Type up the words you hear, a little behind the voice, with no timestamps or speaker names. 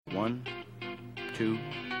1, 2,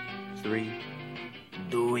 3.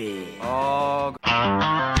 Do it. Oh.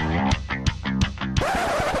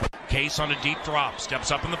 Case on a deep drop,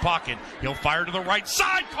 steps up in the pocket. He'll fire to the right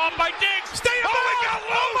side, caught by Diggs. Stay up! Oh, he got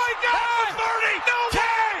loose! Oh, my God! 30! No! 10!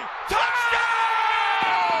 Touchdown!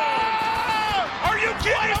 Are you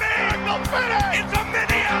kidding me? It's a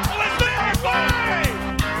Minneapolis miracle!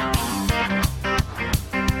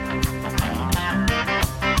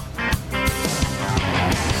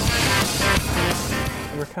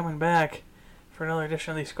 We're coming back for another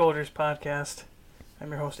edition of the Scolders podcast.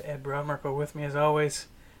 I'm your host, Ed Broadmarco. With me, as always,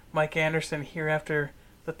 Mike Anderson, here after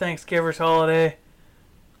the Thanksgivers holiday.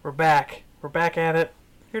 We're back. We're back at it.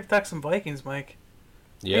 Here to talk some Vikings, Mike.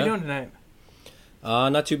 Yeah. How you doing tonight?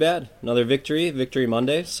 Not too bad. Another Victory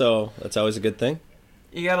Monday, so that's always a good thing.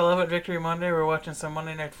 You gotta love it, Victory Monday. We're watching some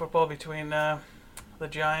Monday Night Football between the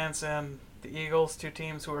Giants and the Eagles, two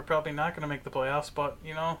teams who are probably not going to make the playoffs, but,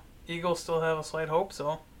 you know, Eagles still have a slight hope,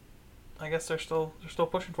 so I guess they're still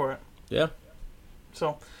pushing for it. Yeah.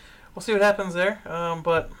 So we'll see what happens there.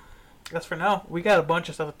 But as for now, we got a bunch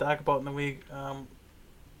of stuff to talk about in the week.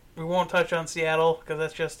 We won't touch on Seattle because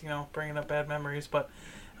that's just, bringing up bad memories. But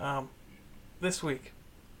this week,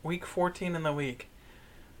 week 14 in the week,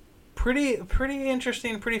 pretty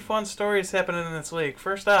interesting, pretty fun stories happening in this league.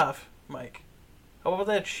 First off, Mike, how about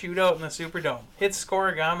that shootout in the Superdome? Hit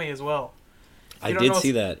Scorigami as well. I did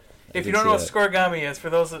see that. If you don't know what Scorigami is, for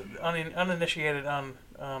those uninitiated on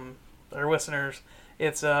our listeners,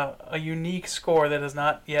 it's a unique score that has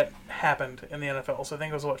not yet happened in the NFL. So I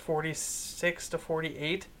think it was,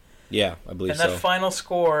 46-48? Yeah, I believe so. And that final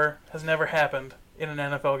score has never happened in an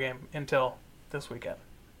NFL game until this weekend.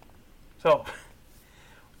 So,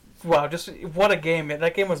 wow, just what a game.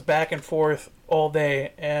 That game was back and forth all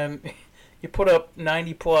day, and you put up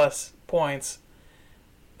 90-plus points.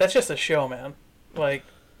 That's just a show, man. Like,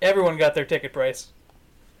 everyone got their ticket price.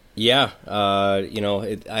 Yeah,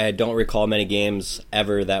 I don't recall many games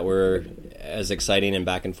ever that were as exciting and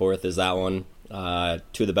back and forth as that one.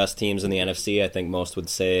 Two of the best teams in the NFC. I think most would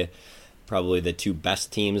say probably the two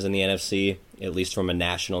best teams in the NFC, at least from a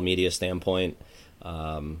national media standpoint.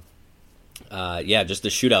 Just a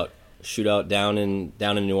shootout down in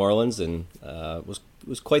New Orleans, and was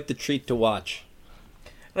quite the treat to watch.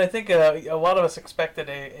 And I think a lot of us expected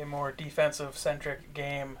a more defensive-centric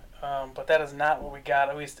game, but that is not what we got.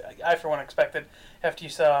 At least I, for one, expected. After you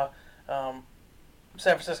saw San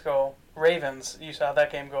Francisco Ravens, you saw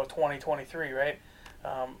that game go 20-23, right?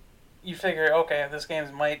 You figure, okay, this game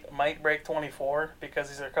might break 24 because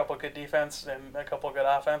these are a couple of good defense and a couple of good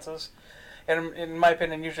offenses. And in my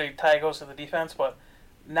opinion, usually tie goes to the defense, but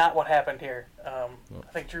not what happened here. I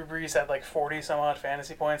think Drew Brees had 40-some-odd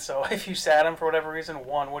fantasy points, so if you sat him for whatever reason,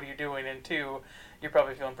 one, what are you doing? And two, you're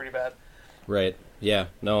probably feeling pretty bad. Right. Yeah.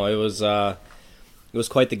 No, it was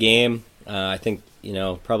quite the game. I think,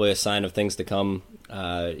 probably a sign of things to come.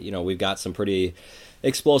 We've got some pretty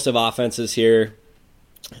explosive offenses here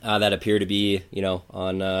that appear to be,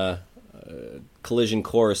 on collision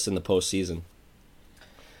course in the postseason.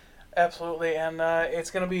 Absolutely, and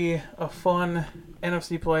it's going to be a fun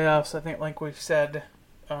NFC playoffs. I think, like we've said,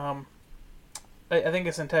 I think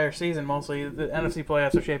this entire season, mostly, the NFC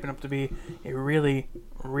playoffs are shaping up to be a really,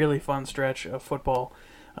 really fun stretch of football.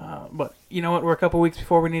 But you know what? We're a couple weeks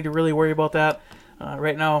before we need to really worry about that.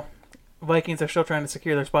 Right now, Vikings are still trying to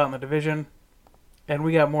secure their spot in the division, and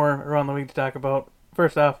we got more around the league to talk about.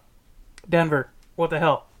 First off, Denver, what the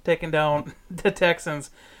hell? Taking down the Texans.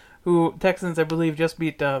 Texans, I believe, just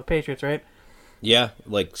beat the Patriots, right? Yeah,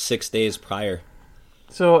 6 days prior.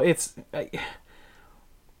 So it's, I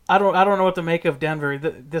don't know what to make of Denver.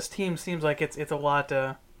 This team seems like it's a lot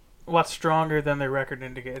stronger than their record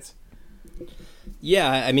indicates.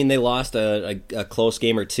 Yeah, I mean, they lost a close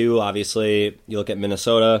game or two. Obviously, you look at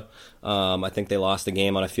Minnesota. I think they lost the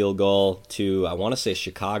game on a field goal to, I want to say,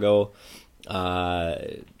 Chicago.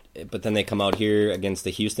 But then they come out here against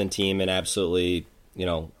the Houston team and absolutely,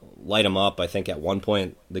 light them up. I think at one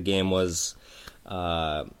point the game was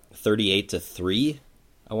 38-3,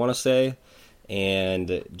 I want to say,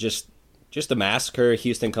 and just a massacre.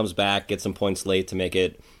 Houston comes back, gets some points late to make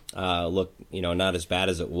it look, not as bad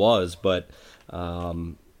as it was. But I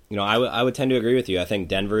would tend to agree with you. I think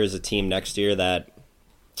Denver is a team next year that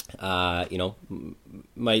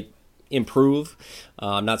might improve.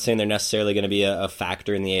 I'm not saying they're necessarily going to be a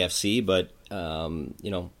factor in the AFC, but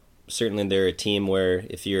certainly they're a team where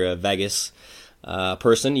if you're a Vegas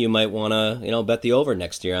person, you might want to bet the over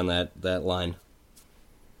next year on that line.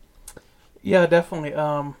 Yeah, definitely.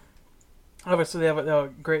 Obviously, they have a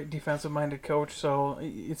great defensive-minded coach, so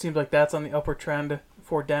it seems like that's on the upward trend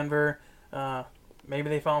for Denver. maybe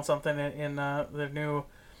they found something in their new,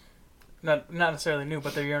 not necessarily new,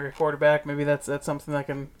 but their younger quarterback. Maybe that's something that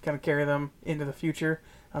can kind of carry them into the future.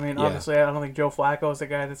 I mean, obviously, I don't think Joe Flacco is the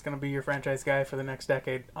guy that's going to be your franchise guy for the next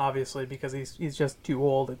decade, obviously, because he's just too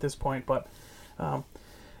old at this point. But,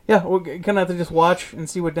 yeah, we're going to have to just watch and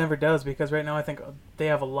see what Denver does, because right now I think they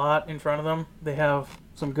have a lot in front of them. They have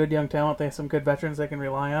some good young talent. They have some good veterans they can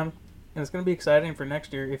rely on. And it's going to be exciting for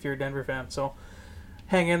next year if you're a Denver fan. So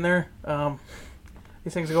hang in there.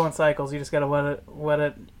 These things go in cycles. You just got to let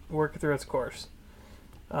it work through its course.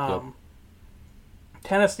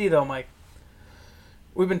 Tennessee, though, Mike.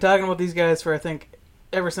 We've been talking about these guys for, I think,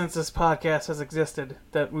 ever since this podcast has existed,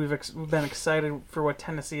 that we've been excited for what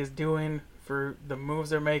Tennessee is doing, for the moves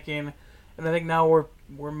they're making. And I think now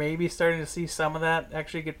we're maybe starting to see some of that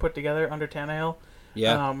actually get put together under Tannehill.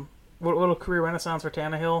 Yeah. What little career renaissance for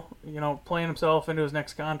Tannehill, playing himself into his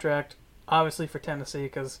next contract, obviously for Tennessee,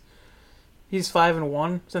 because he's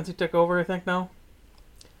 5-1 since he took over, I think, now.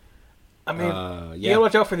 I mean, you gotta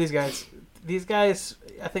watch out for these guys. These guys,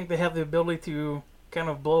 I think they have the ability to kind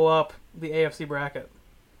of blow up the AFC bracket.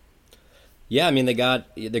 Yeah, I mean, they're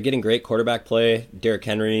getting great quarterback play. Derrick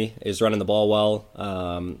Henry is running the ball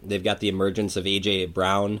well. They've got the emergence of A.J.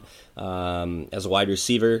 Brown as a wide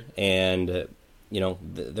receiver, and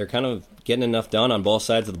they're kind of getting enough done on both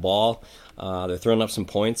sides of the ball. They're throwing up some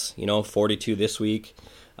points, 42 this week.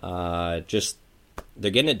 They're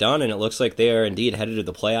getting it done, and it looks like they are indeed headed to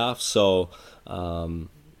the playoffs. So,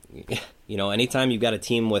 anytime you've got a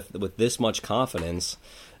team with this much confidence,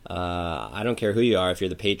 I don't care who you are, if you're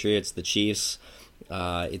the Patriots, the Chiefs,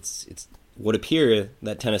 it would appear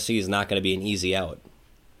that Tennessee is not going to be an easy out.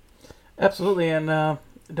 Absolutely, and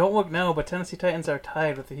don't look now, but Tennessee Titans are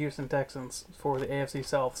tied with the Houston Texans for the AFC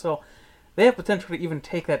South. So they have potential to even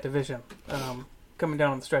take that division coming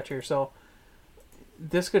down the stretch here. So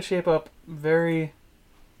this could shape up very,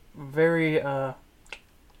 very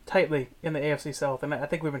tightly in the AFC South. And I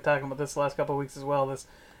think we've been talking about this the last couple of weeks as well.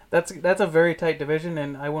 That's a very tight division,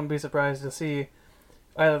 and I wouldn't be surprised to see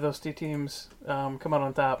either of those two teams come out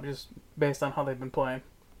on top just based on how they've been playing.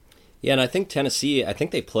 Yeah, and I think Tennessee,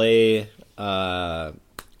 they play, I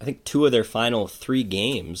think 2 of their final 3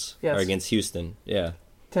 games are against Houston. Yeah.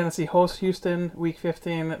 Tennessee hosts Houston week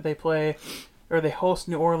 15. They host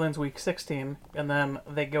New Orleans week 16, and then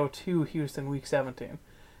they go to Houston week 17.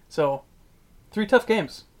 So 3 tough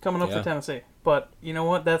games coming up for Tennessee. But you know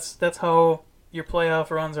what? That's how your playoff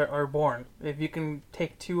runs are born. If you can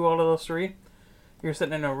take 2 out of those 3, you're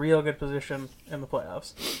sitting in a real good position in the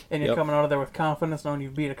playoffs. And you're coming out of there with confidence knowing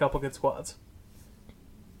you've beat a couple good squads.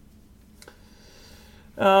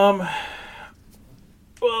 Well,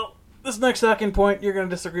 this next talking point you're going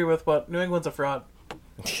to disagree with, but New England's a fraud.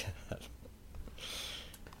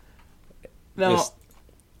 Now,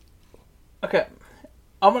 okay,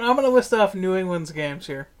 I'm gonna list off New England's games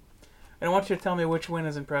here, and I want you to tell me which win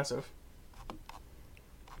is impressive.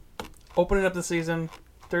 Opening up the season,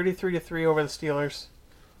 33-3 over the Steelers,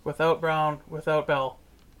 without Brown, without Bell.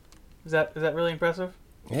 Is that really impressive?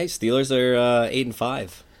 Hey, Steelers are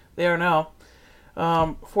 8-5. They are now.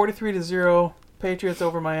 43-0 Patriots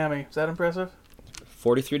over Miami. Is that impressive?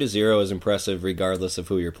 43-0 is impressive regardless of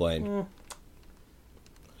who you're playing.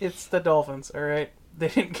 It's the Dolphins, all right? They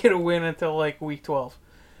didn't get a win until like week 12.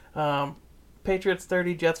 Patriots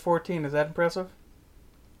 30, Jets 14. Is that impressive?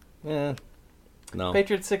 Yeah. No.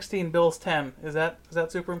 Patriots 16, Bills 10. Is that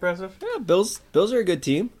super impressive? Yeah, Bills are a good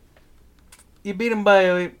team. You beat them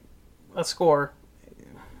by a score.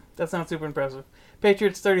 That's not super impressive.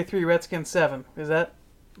 Patriots 33, Redskins 7. Is that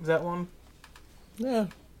one? Yeah.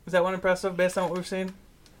 Is that one impressive based on what we've seen?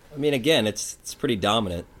 I mean, again, it's pretty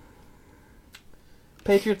dominant.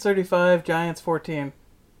 Patriots 35, Giants 14.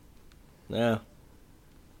 Yeah.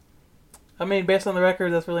 I mean, based on the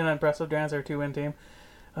record, that's really not impressive. Giants are a 2-win team.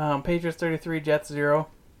 Patriots 33, Jets 0.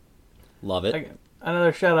 Love it. Again,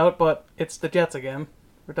 another shutout, but it's the Jets again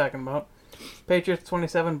we're talking about. Patriots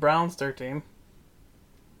 27, Browns 13.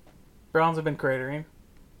 Browns have been cratering.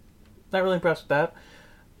 Not really impressed with that.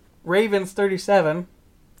 Ravens 37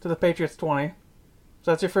 to the Patriots 20.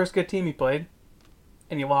 So that's your first good team you played.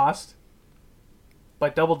 And you lost by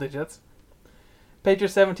double digits.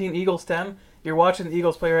 Patriots 17, Eagles 10. You're watching the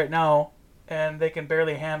Eagles play right now, and they can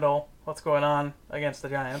barely handle what's going on against the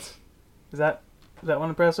Giants. Is that one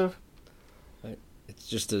impressive?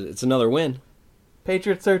 It's another win.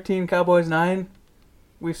 Patriots 13, Cowboys 9.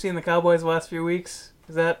 We've seen the Cowboys the last few weeks.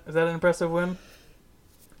 Is that an impressive win?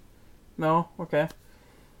 No? Okay.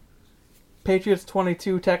 Patriots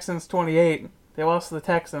 22, Texans 28. They lost to the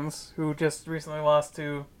Texans, who just recently lost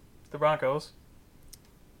to the Broncos.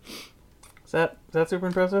 Is that super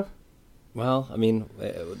impressive? Well, I mean,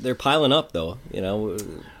 they're piling up, though. You know,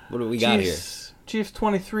 what do we got here? Chiefs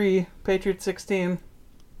 23, Patriots 16.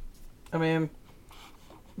 I mean,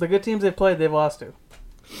 the good teams they've played, they've lost to.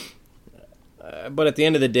 But at the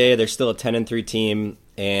end of the day, they're still a 10-3 team,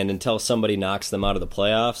 and until somebody knocks them out of the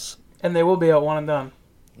playoffs, and they will be out one and done.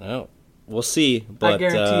 Well, we'll see. But I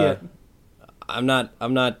guarantee it. I'm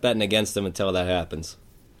not betting against them until that happens.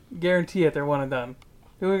 Guarantee it, they're one and done.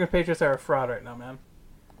 The New England Patriots are a fraud right now, man.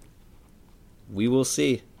 We will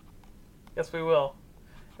see. Yes, we will.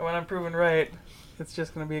 And when I'm proven right, it's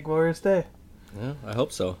just going to be a glorious day. Yeah, I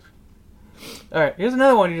hope so. All right, here's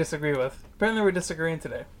another one you disagree with. Apparently, we're disagreeing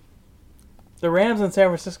today. The Rams in San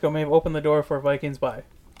Francisco may have opened the door for Vikings bye.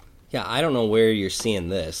 Yeah, I don't know where you're seeing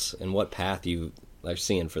this and what path you are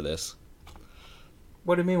seeing for this.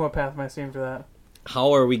 What do you mean? What path am I seeing for that?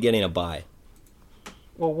 How are we getting a bye?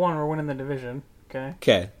 Well, one, we're winning the division. Okay.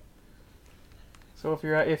 Okay. So if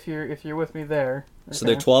you're with me there. Okay. So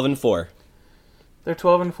they're 12-4. They're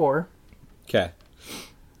 12-4. Okay.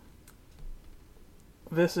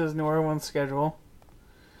 This is New Orleans' schedule.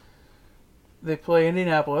 They play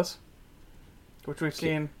Indianapolis, which we've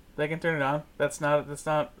seen. They can turn it on. That's not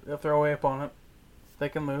a throwaway opponent. They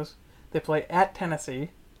can lose. They play at Tennessee.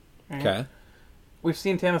 Right? Okay. We've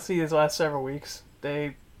seen Tennessee these last several weeks.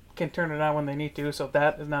 They can turn it on when they need to, so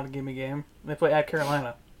that is not a gimme game. They play at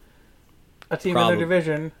Carolina, a team in their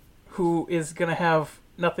division who is going to have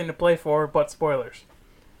nothing to play for but spoilers.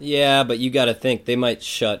 Yeah, but you got to think they might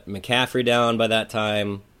shut McCaffrey down by that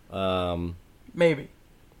time. Maybe.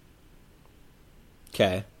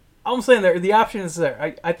 Okay. I'm saying the option is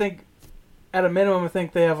there. I think, at a minimum, I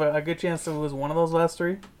think they have a good chance to lose one of those last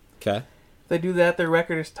three. Okay. If they do that, their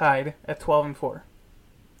record is tied at 12-4.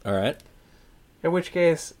 All right. In which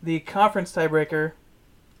case, the conference tiebreaker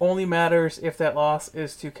only matters if that loss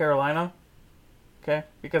is to Carolina. Okay?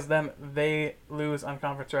 Because then they lose on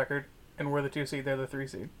conference record, and we're the 2 seed, they're the 3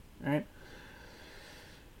 seed. Right?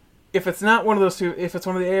 If it's not one of those two, if it's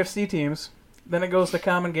one of the AFC teams, then it goes to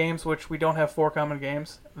common games, which we don't have 4 common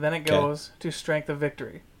games. Then it goes to strength of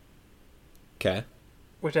victory. Okay.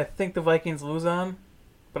 Which I think the Vikings lose on,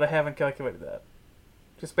 but I haven't calculated that.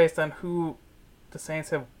 Just based on who the Saints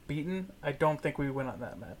have beaten, I don't think we win on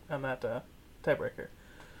that tiebreaker.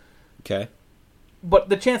 Okay. But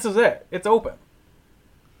the chance is there. It's open.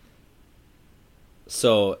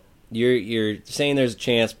 So you're saying there's a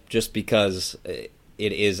chance just because it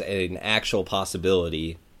is an actual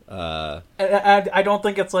possibility. I don't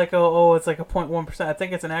think it's like it's like a 0.1%. I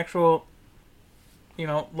think it's an actual,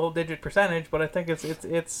 low digit percentage, but I think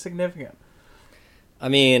it's significant. I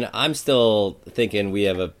mean, I'm still thinking we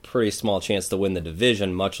have a pretty small chance to win the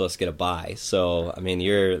division, much less get a bye. So, I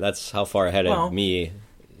mean, that's how far ahead of me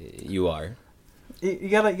you are. You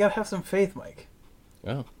gotta have some faith, Mike.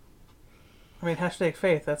 Oh. I mean,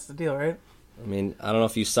 #faith. That's the deal, right? I mean, I don't know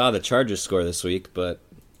if you saw the Chargers score this week, but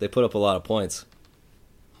they put up a lot of points.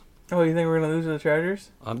 Oh, you think we're gonna lose to the Chargers?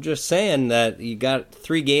 I'm just saying that you got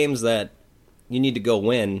 3 games that you need to go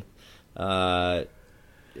win.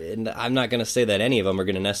 And I'm not going to say that any of them are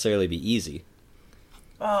going to necessarily be easy.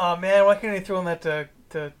 Oh, man, why can't he throw that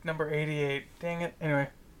to number 88? Dang it. Anyway,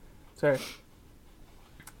 sorry.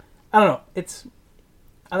 I don't know.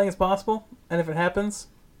 I think it's possible, and if it happens,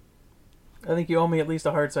 I think you owe me at least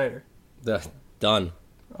a hard cider. Done.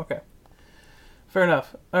 Okay. Fair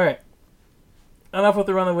enough. All right. Enough with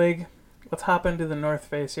the run of the league. Let's hop into the North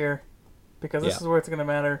Face here, because this is where it's going to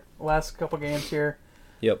matter. Last couple games here.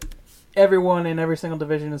 Yep. Everyone in every single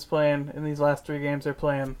division is playing. In these last 3 games, they're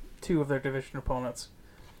playing 2 of their division opponents.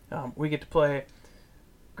 We get to play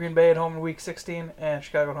Green Bay at home in Week 16 and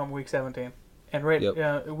Chicago at home in Week 17. And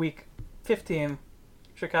Week 15,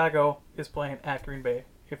 Chicago is playing at Green Bay,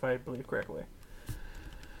 if I believe correctly.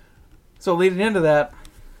 So leading into that,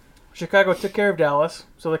 Chicago took care of Dallas,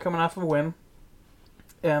 so they're coming off of a win.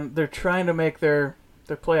 And they're trying to make their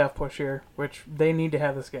playoff push here, which they need to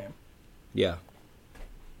have this game. Yeah.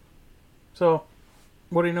 So,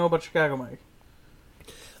 what do you know about Chicago, Mike?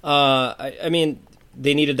 I mean,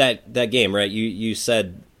 they needed that game, right? You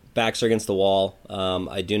said backs are against the wall.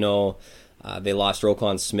 I do know they lost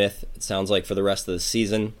Roquan Smith, it sounds like, for the rest of the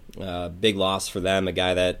season. Big loss for them, a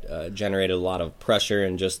guy that generated a lot of pressure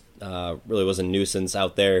and just really was a nuisance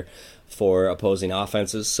out there for opposing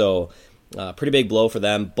offenses. So, pretty big blow for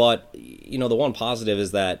them. But, the one positive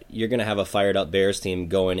is that you're going to have a fired-up Bears team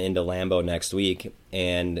going into Lambeau next week.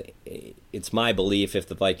 And it's my belief if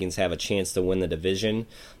the Vikings have a chance to win the division,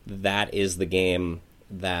 that is the game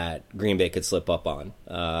that Green Bay could slip up on.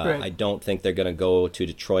 Right. I don't think they're going to go to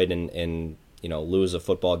Detroit and lose a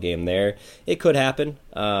football game there. It could happen.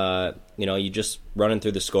 You just running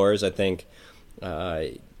through the scores, I think,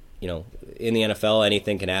 in the NFL,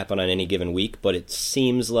 anything can happen on any given week, but it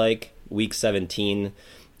seems like Week 17,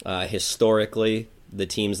 historically, the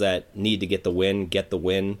teams that need to get the win,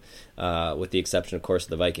 with the exception, of course, of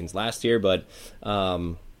the Vikings last year. But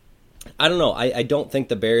I don't know. I don't think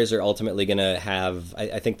the Bears are ultimately going to have.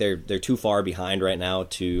 I think they're too far behind right now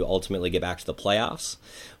to ultimately get back to the playoffs.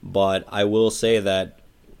 But I will say that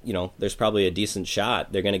there's probably a decent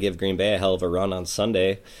shot. They're going to give Green Bay a hell of a run on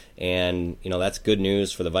Sunday, and that's good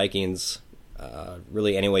news for the Vikings.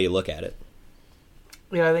 Really, any way you look at it.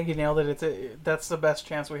 Yeah, I think you nailed it. That's the best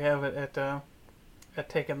chance we have at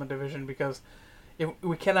taking the division, because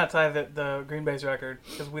we cannot tie the Green Bay's record,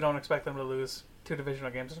 because we don't expect them to lose 2 divisional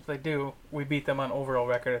games. If they do, we beat them on overall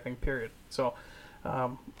record, I think, period. So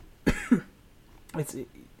it's going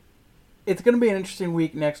to be an interesting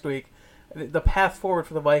week next week. The path forward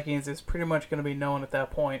for the Vikings is pretty much going to be known at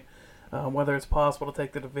that point, whether it's possible to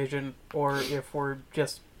take the division or if we're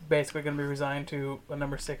just basically going to be resigned to a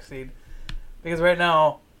number 6 seed. Because right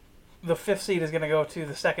now, the 5th seed is going to go to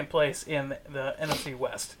the 2nd place in the NFC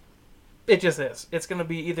West. It just is. It's going to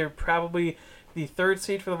be either probably the 3rd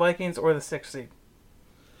seed for the Vikings or the 6th seed.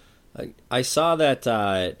 I saw that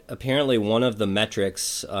apparently one of the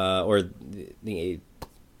metrics or the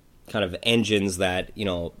kind of engines that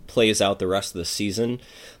plays out the rest of the season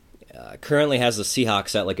currently has the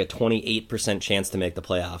Seahawks at like a 28% chance to make the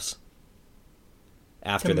playoffs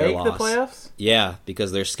after their loss. To make the playoffs? Yeah,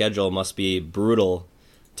 because their schedule must be brutal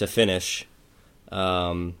to finish,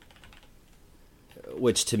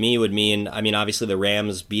 which to me would mean, obviously the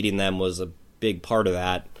Rams beating them was a big part of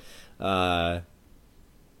that. I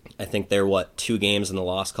think they're 2 games in the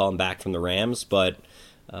loss column back from the Rams, but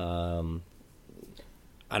I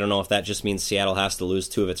don't know if that just means Seattle has to lose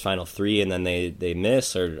 2 of its final 3 and then they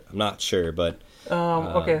miss, or I'm not sure. But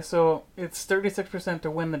okay, so it's 36% to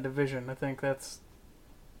win the division. I think that's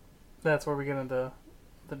where we get into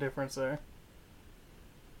the difference there.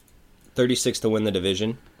 36 to win the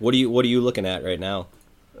division. What are you looking at right now?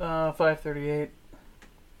 538.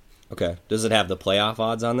 Okay. Does it have the playoff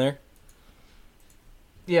odds on there?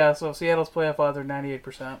 Yeah, so Seattle's playoff odds are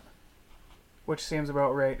 98%, which seems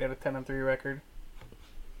about right at a 10-3 record.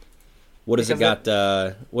 What does it got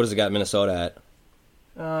Minnesota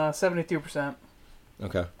at? 72%.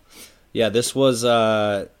 Okay. Yeah, this was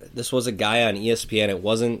a guy on ESPN. It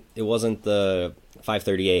wasn't the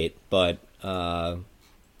 538, but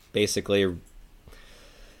basically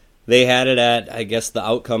they had it at, I guess the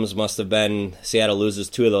outcomes must have been Seattle loses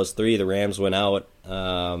 2 of those 3, the Rams went out,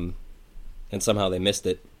 and somehow they missed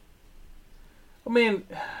it.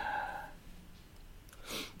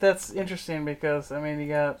 That's interesting because, you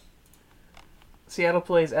got Seattle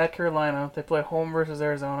plays at Carolina, they play home versus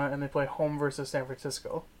Arizona, and they play home versus San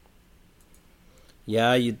Francisco.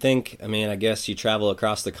 Yeah, you'd think, I guess you travel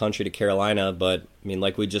across the country to Carolina, but,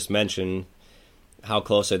 like we just mentioned, how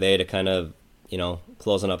close are they to kind of,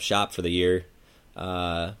 closing up shop for the year?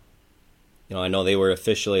 I know they were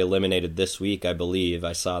officially eliminated this week, I believe.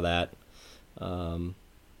 I saw that.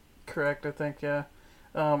 Correct, I think, yeah.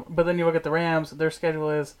 But then you look at the Rams, their schedule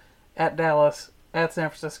is at Dallas, at San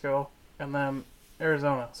Francisco, and then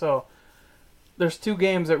Arizona. So there's 2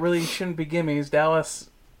 games that really shouldn't be gimmies. Dallas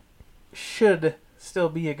should still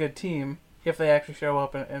be a good team if they actually show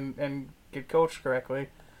up and get coached correctly.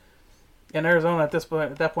 And Arizona at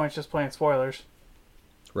that point is just playing spoilers.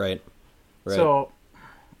 Right. So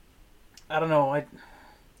I don't know. I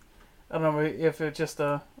don't know if it's just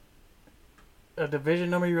a division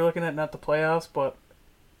number you're looking at, not the playoffs, but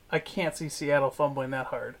I can't see Seattle fumbling that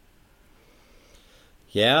hard.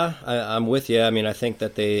 Yeah, I'm with you. I think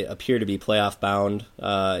that they appear to be playoff bound,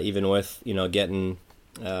 even with getting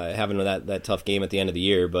having that tough game at the end of the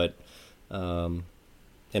year. But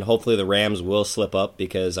and hopefully the Rams will slip up,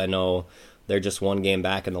 because I know they're just 1 game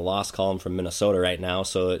back in the loss column from Minnesota right now.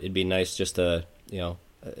 So it'd be nice just to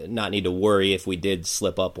not need to worry if we did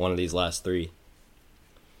slip up one of these last 3.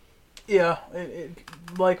 Yeah, it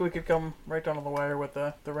likely could come right down to the wire with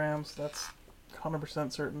the Rams. That's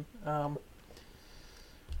 100% certain.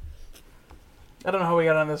 I don't know how we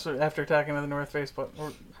got on this after talking to the North Face, but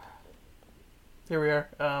here we are.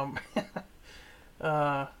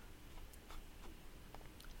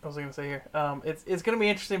 What was I going to say here? It's going to be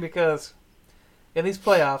interesting because in these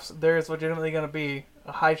playoffs, there's legitimately going to be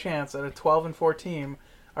a high chance that a 12-4 team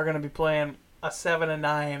are going to be playing a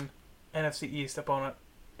 7-9 NFC East opponent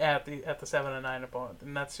at the 7-9 opponent,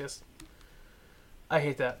 and that's just, I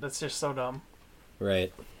hate that. That's just so dumb.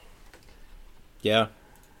 Right. Yeah.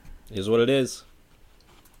 It is what it is.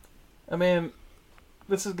 I mean,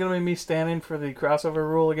 this is going to be me standing for the crossover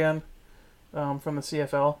rule again from the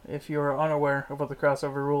CFL. If you are unaware of what the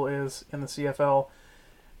crossover rule is in the CFL,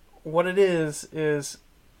 what it is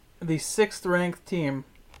the 6th ranked team,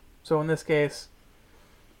 so in this case,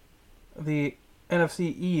 the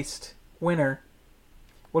NFC East winner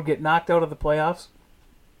would get knocked out of the playoffs.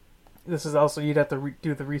 This is also, you'd have to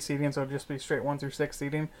do the reseeding, so it would just be straight 1 through 6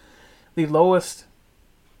 seeding. The lowest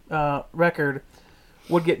record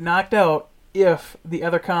would get knocked out if the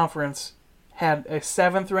other conference had a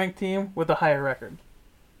 7th ranked team with a higher record.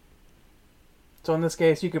 So in this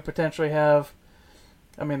case, you could potentially have,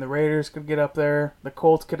 I mean, the Raiders could get up there, the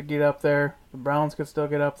Colts could get up there, the Browns could still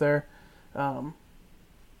get up there,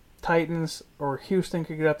 Titans or Houston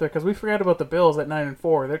could get up there, because we forgot about the Bills at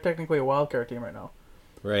 9-4. They're technically a wild card team right now.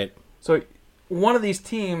 Right. So one of these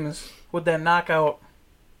teams would then knock out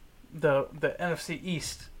the NFC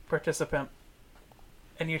East participant,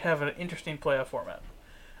 and you'd have an interesting playoff format.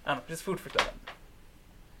 I don't know, just food for thought.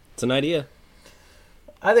 It's an idea.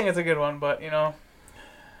 I think it's a good one, but, yeah,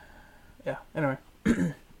 anyway.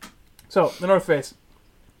 So, the North Face.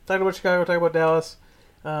 Talk about Chicago, talk about Dallas.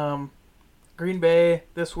 Green Bay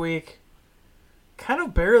this week kind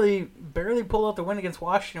of barely pulled out the win against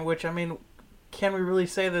Washington, which, I mean, can we really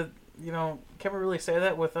say that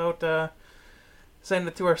without saying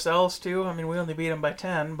it to ourselves, too? I mean, we only beat them by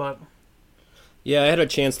 10, but... Yeah, I had a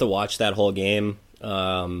chance to watch that whole game,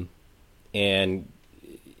 and,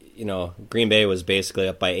 Green Bay was basically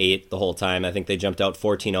up by 8 the whole time. I think they jumped out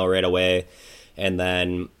 14-0 right away, and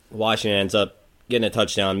then Washington ends up getting a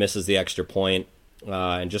touchdown, misses the extra point,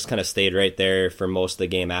 and just kind of stayed right there for most of the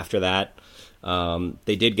game after that.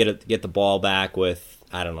 They did get the ball back with,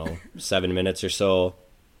 7 minutes or so,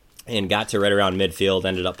 and got to right around midfield,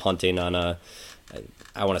 ended up punting on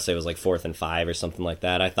I want to say it was like 4th and 5 or something like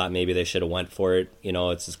that. I thought maybe they should have went for it.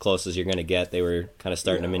 It's as close as you're going to get. They were kind of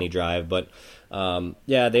starting a mini drive, but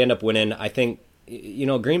they end up winning. I think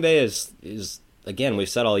Green Bay is again, we've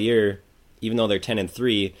said all year, even though they're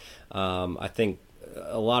 10-3, I think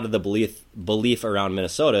a lot of the belief around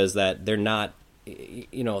Minnesota is that they're not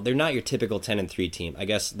your typical 10-3 team. I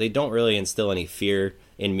guess they don't really instill any fear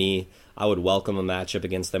in me. I would welcome a matchup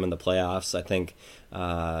against them in the playoffs. I think,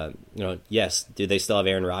 yes, do they still have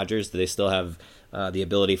Aaron Rodgers? Do they still have the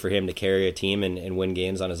ability for him to carry a team and win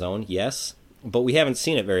games on his own? Yes, but we haven't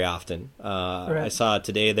seen it very often. Right. I saw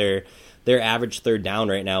today their average third down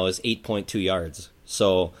right now is 8.2 yards.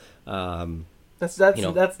 So that's not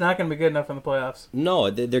going to be good enough in the playoffs.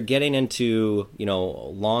 No, they're getting into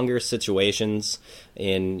longer situations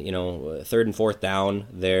in 3rd and 4th down.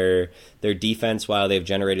 Their defense, while they've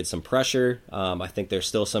generated some pressure, I think there's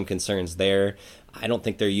still some concerns there. I don't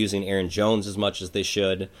think they're using Aaron Jones as much as they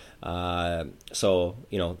should. So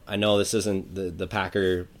I know this isn't the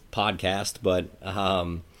Packer podcast, but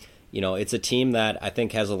it's a team that I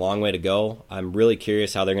think has a long way to go. I'm really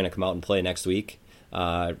curious how they're going to come out and play next week.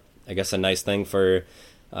 I guess a nice thing for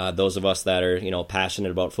those of us that are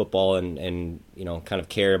passionate about football and kind of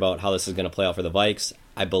care about how this is going to play out for the Vikes.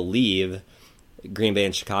 I believe Green Bay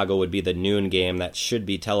and Chicago would be the noon game that should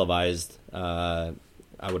be televised.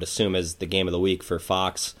 I would assume as the game of the week for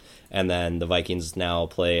Fox, and then the Vikings now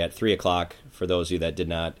play at 3:00. For those of you that did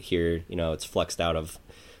not hear, it's flexed out of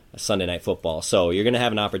Sunday Night Football. So you're going to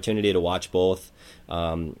have an opportunity to watch both.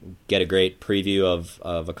 Get a great preview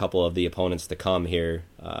of a couple of the opponents to come here,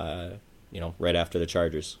 right after the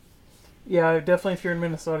Chargers. Yeah, definitely. If you're in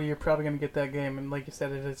Minnesota, you're probably going to get that game, and like you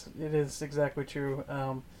said, it is exactly true.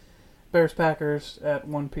 Bears Packers at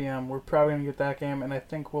 1 p.m. We're probably going to get that game, and I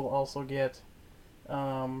think we'll also get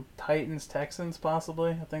Titans Texans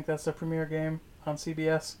possibly. I think that's the premier game on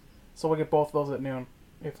CBS, so we'll get both of those at noon,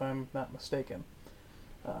 if I'm not mistaken.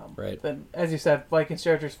 Right. Then, as you said, Vikings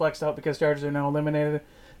Chargers flexed out because Chargers are now eliminated,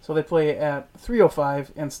 so they play at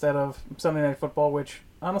 3:05 instead of Sunday Night Football, which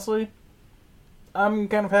honestly, I'm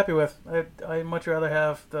kind of happy with. I'd much rather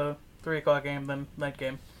have the 3:00 game than night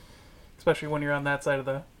game, especially when you're on that side of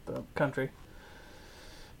the country.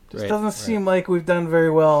 Just doesn't seem like we've done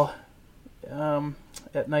very well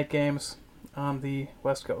at night games on the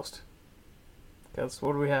West Coast. Because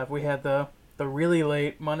what do we have? We had the really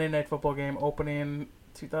late Monday Night Football game opening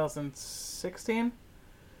 2016,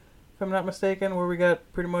 if I'm not mistaken, where we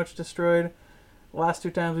got pretty much destroyed. Last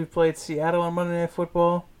 2 times we've played Seattle on Monday Night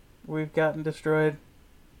Football, we've gotten destroyed.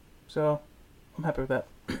 So, I'm happy with that.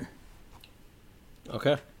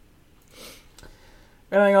 Okay.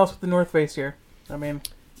 Anything else with the North Face here? I mean,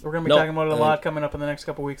 we're going to be talking about it a lot coming up in the next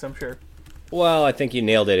couple weeks, I'm sure. Well, I think you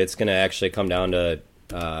nailed it. It's going to actually come down to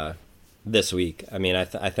this week. I mean,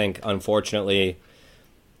 I think, unfortunately,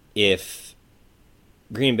 if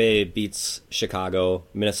Green Bay beats Chicago,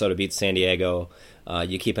 Minnesota beats San Diego.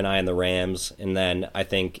 You keep an eye on the Rams, and then I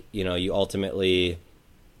think you ultimately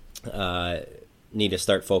need to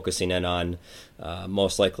start focusing in on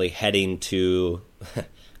most likely heading to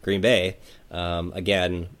Green Bay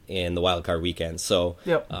again in the wild card weekend. So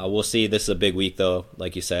Yep. We'll see. This is a big week, though,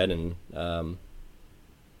 like you said, and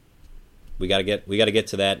we got to get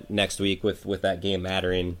to that next week with that game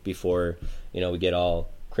mattering before we get all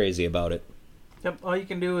crazy about it. Yep. All you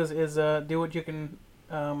can do is do what you can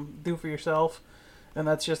do for yourself, and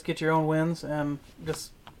that's just get your own wins and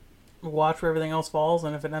just watch where everything else falls.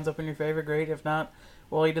 And if it ends up in your favor, great. If not,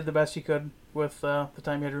 well, you did the best you could with the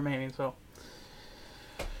time you had remaining. So,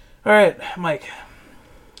 all right, Mike.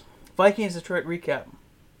 Vikings Detroit recap.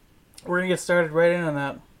 We're gonna get started right in on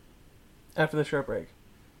that after the short break.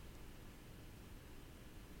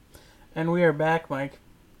 And we are back, Mike,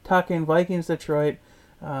 talking Vikings Detroit.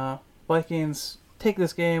 Vikings take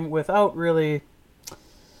this game without really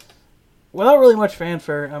much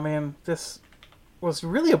fanfare. I mean, this was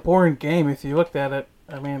really a boring game if you looked at it.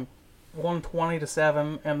 I mean,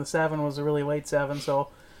 120-7, and the 7 was a really late 7. So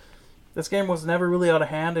this game was never really out of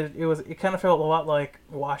hand. It kind of felt a lot like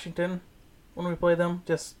Washington when we played them.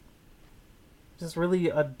 Just really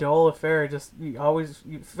a dull affair.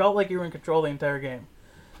 You felt like you were in control the entire game.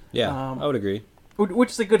 Yeah, I would agree.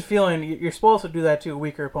 Which is a good feeling. You're supposed to do that to a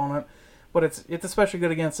weaker opponent, but it's especially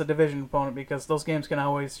good against a division opponent because those games can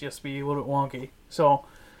always just be a little bit wonky. So,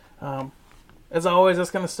 as always,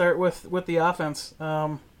 that's going to start with the offense.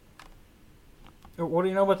 What do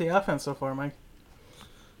you know about the offense so far, Mike?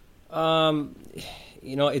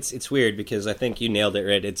 It's weird because I think you nailed it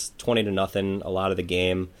right. It's 20-0 a lot of the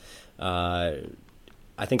game. I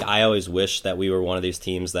think I always wish that we were one of these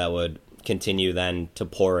teams that would continue then to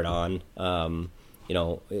pour it on.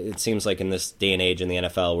 It seems like in this day and age in the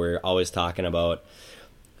NFL, we're always talking about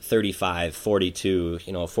 35, 42,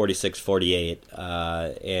 46, 48.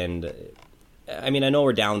 And I mean, I know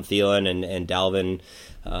we're down Thielen and Dalvin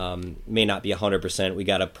may not be 100%. We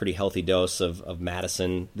got a pretty healthy dose of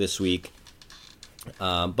Madison this week.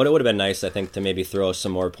 But it would have been nice, I think, to maybe throw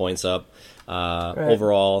some more points up. Right.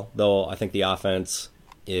 Overall, though, I think the offense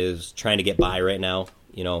is trying to get by right now.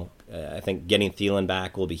 I think getting Thielen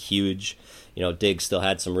back will be huge. Diggs still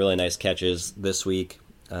had some really nice catches this week,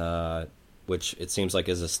 which it seems like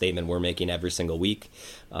is a statement we're making every single week.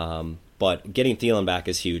 But getting Thielen back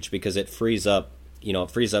is huge because it frees up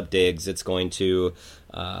Diggs. It's going to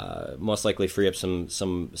most likely free up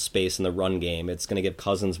some space in the run game. It's going to give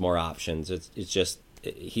Cousins more options.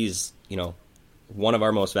 He's one of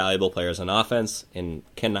our most valuable players on offense, and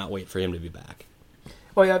cannot wait for him to be back.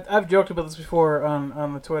 Well, yeah, I've joked about this before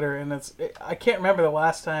on the Twitter, and I can't remember the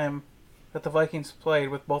last time that the Vikings played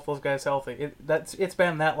with both those guys healthy. It's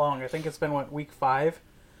been that long. I think it's been week 5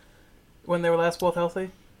 when they were last both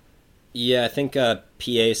healthy. Yeah, I think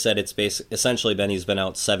PA said it's essentially he's been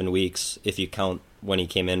out 7 weeks if you count when he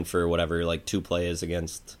came in for whatever 2 plays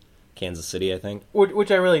against Kansas City, I think.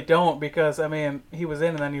 Which I really don't because I mean he was in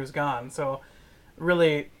and then he was gone. So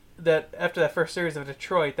really, that after that first series of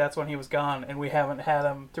Detroit, that's when he was gone, and we haven't had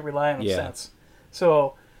him to rely on him since.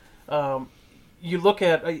 So you look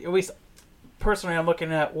at least personally, I'm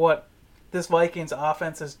looking at what this Vikings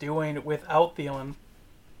offense is doing without Thielen,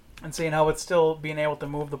 and seeing how it's still being able to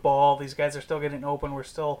move the ball. These guys are still getting open. We're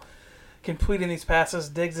still completing these passes.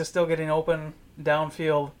 Diggs is still getting open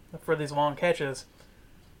downfield for these long catches.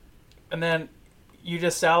 And then you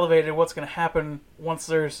just salivated what's going to happen once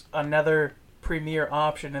there's another premier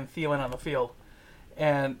option in Thielen on the field.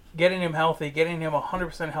 And getting him healthy, getting him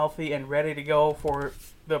 100% healthy and ready to go for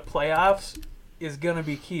the playoffs is going to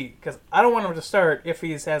be key. Because I don't want him to start if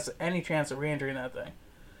he has any chance of re-injuring that thing.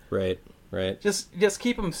 Right. Just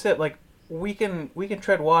keep him sit. Like we can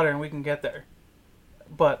tread water and we can get there,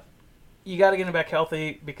 but you got to get him back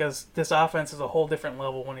healthy because this offense is a whole different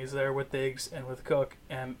level when he's there with Diggs and with Cook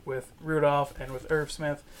and with Rudolph and with Irv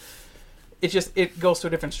Smith. It goes to a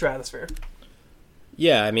different stratosphere.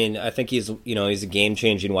 Yeah, I mean, I think he's a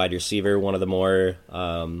game-changing wide receiver, one of the more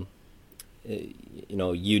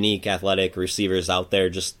unique athletic receivers out there.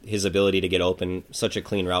 Just his ability to get open, such a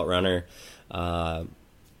clean route runner.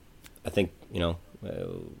 I think,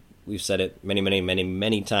 we've said it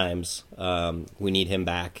many times. We need him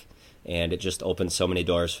back, and it just opens so many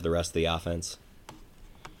doors for the rest of the offense.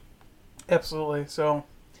 Absolutely. So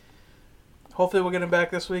hopefully we'll get him back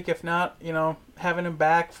this week. If not, having him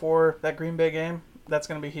back for that Green Bay game, that's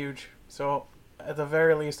going to be huge. So at the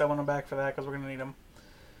very least, I want him back for that because we're going to need him.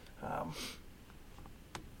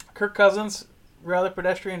 Kirk Cousins, rather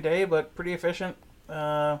pedestrian day, but pretty efficient.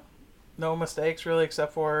 No mistakes really,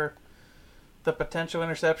 except for the potential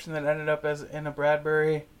interception that ended up as in a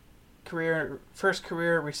Bradbury first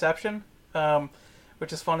career reception,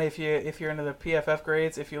 which is funny if you're into the PFF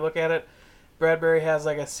grades. If you look at it, Bradbury has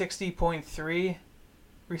like a 60.3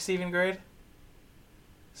 receiving grade.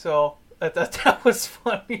 So I thought that was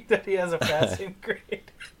funny that he has a passing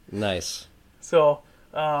grade. Nice. So,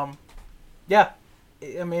 yeah,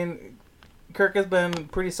 I mean, Kirk has been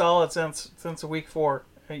pretty solid since week 4.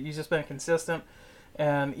 He's just been consistent,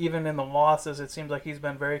 and even in the losses, it seems like he's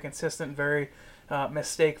been very consistent, very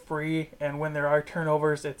mistake-free. And when there are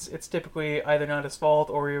turnovers, it's typically either not his fault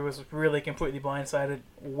or he was really completely blindsided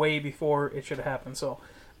way before it should have happened. So,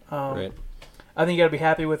 Right. I think you got to be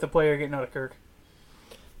happy with the player getting out of Kirk.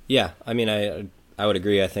 Yeah, I mean, I would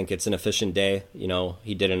agree. I think it's an efficient day.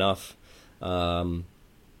 He did enough.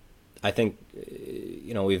 I think,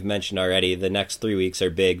 we've mentioned already, the next 3 weeks are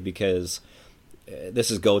big because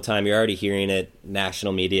this is go time. You're already hearing it,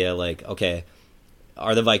 national media, like, okay,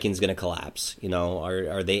 are the Vikings going to collapse?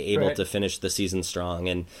 Are they able Right. to finish the season strong?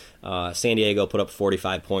 And San Diego put up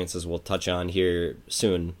 45 points, as we'll touch on here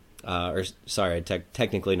soon.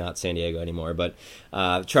 Technically not San Diego anymore, but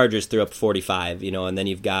Chargers threw up 45, and then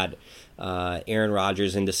you've got Aaron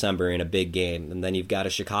Rodgers in December in a big game, and then you've got a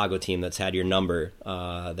Chicago team that's had your number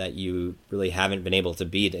that you really haven't been able to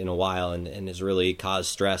beat in a while and has really caused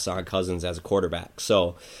stress on Cousins as a quarterback.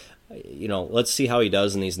 So, let's see how he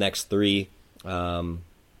does in these next 3.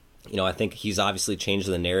 I think he's obviously changed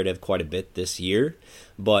the narrative quite a bit this year,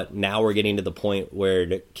 but now we're getting to the point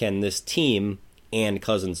where can this team and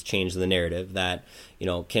Cousins change the narrative that,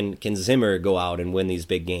 can Zimmer go out and win these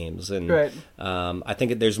big games? And Right. I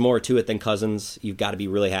think there's more to it than Cousins. You've got to be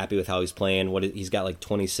really happy with how he's playing. He's got like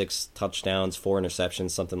 26 touchdowns, 4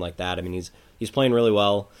 interceptions, something like that. I mean, he's playing really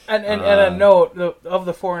well. And a note, of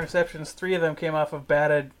the 4 interceptions, 3 of them came off of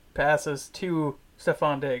batted passes to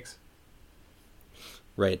Stephon Diggs.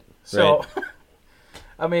 Right. So,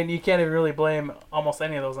 I mean, you can't even really blame almost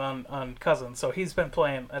any of those on Cousins. So he's been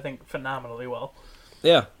playing, I think, phenomenally well.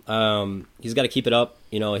 Yeah. He's got to keep it up.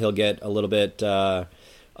 He'll get a little bit of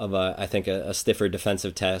a stiffer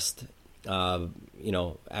defensive test,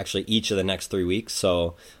 actually each of the next 3 weeks.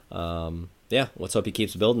 So, let's hope he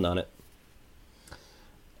keeps building on it.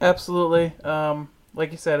 Absolutely.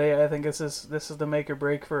 Like you said, I think this is the make or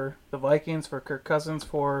break for the Vikings, for Kirk Cousins,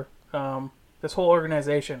 for this whole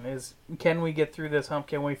organization. Is, can we get through this hump?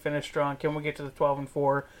 Can we finish strong? Can we get to the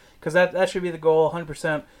 12-4? Because that should be the goal,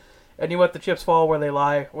 100%. And you let the chips fall where they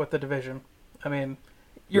lie with the division. I mean,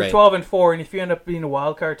 you're Right. 12-4, and if you end up being a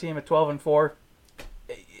wild card team at 12-4,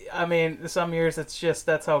 I mean, some years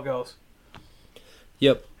that's how it goes.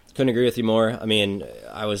 Yep. Couldn't agree with you more. I mean,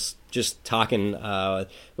 I was just talking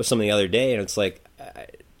with somebody the other day, and it's like,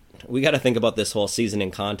 we got to think about this whole season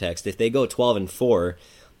in context. If they go 12-4,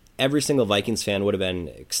 every single Vikings fan would have been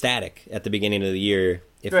ecstatic at the beginning of the year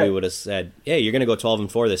if Right. we would have said, "Hey, you're going to go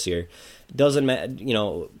 12-4 this year." Doesn't matter,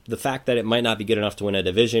 the fact that it might not be good enough to win a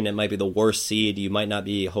division, it might be the worst seed, you might not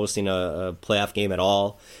be hosting a playoff game at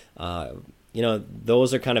all.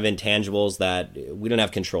 Those are kind of intangibles that we don't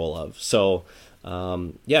have control of. So,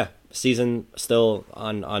 season still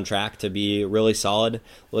on track to be really solid.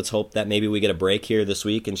 Let's hope that maybe we get a break here this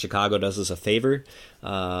week and Chicago does us a favor.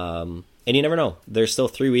 And you never know. There's still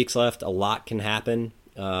 3 weeks left. A lot can happen.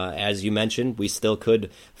 As you mentioned, we still could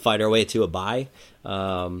fight our way to a bye.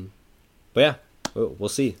 But yeah, we'll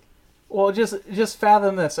see. Well, just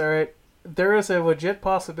fathom this, all right? There is a legit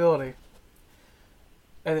possibility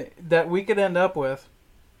that we could end up with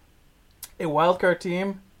a wildcard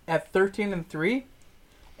team at 13-3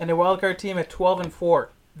 and a wildcard team at 12-4.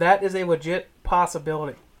 That is a legit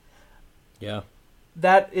possibility. Yeah.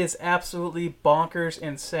 That is absolutely bonkers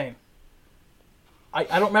insane. I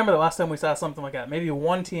don't remember the last time we saw something like that. Maybe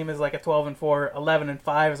one team is like a 12-4,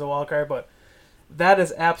 11-5 is a wild card, but that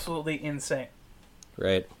is absolutely insane.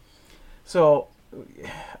 Right. So,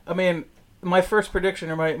 I mean, my first prediction,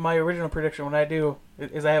 or my original prediction, when I do,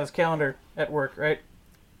 is I have this calendar at work, right?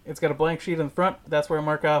 It's got a blank sheet in the front. That's where I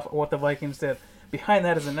mark off what the Vikings did. Behind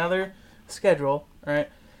that is another schedule, right,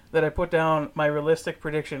 that I put down my realistic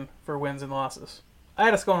prediction for wins and losses. I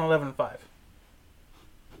had us going 11-5.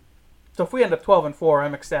 So if we end up 12-4,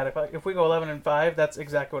 I'm ecstatic. If we go 11-5, that's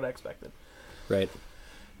exactly what I expected. Right.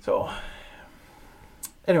 So,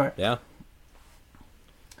 anyway. Yeah.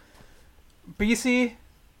 BC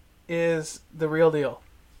is the real deal.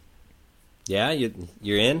 Yeah,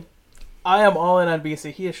 you're in? I am all in on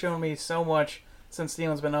BC. He has shown me so much since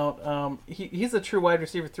Thiel's been out. He's a true wide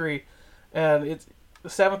receiver 3, and it's the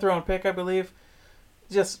 7th round pick, I believe.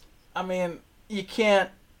 Just, I mean, you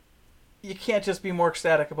can't just be more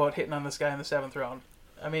ecstatic about hitting on this guy in the 7th round.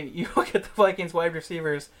 I mean, you look at the Vikings wide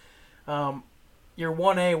receivers. Your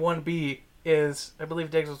 1A, 1B is, I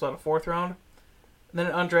believe Diggs was a 4th round, and then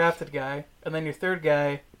an undrafted guy, and then your 3rd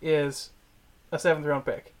guy is a 7th round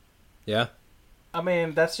pick. Yeah. I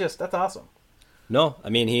mean, that's awesome. No, I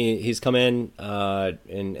mean he's come in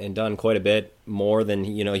and done quite a bit more than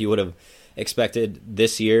you would have expected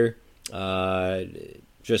this year.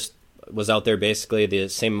 Just was out there basically the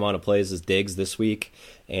same amount of plays as Diggs this week,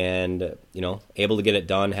 and able to get it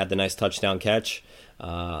done. Had the nice touchdown catch.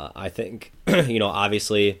 I think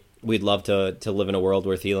obviously we'd love to live in a world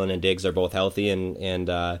where Thielen and Diggs are both healthy, and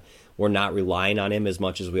we're not relying on him as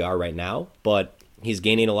much as we are right now. But he's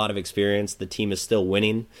gaining a lot of experience. The team is still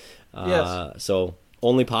winning. Yes. So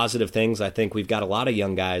only positive things. I think we've got a lot of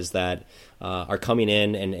young guys that are coming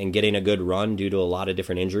in and getting a good run due to a lot of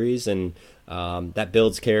different injuries, and that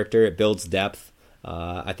builds character. It builds depth.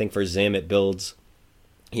 I think for Zim, it builds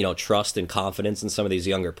trust and confidence in some of these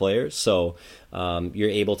younger players. So you're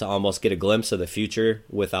able to almost get a glimpse of the future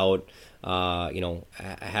without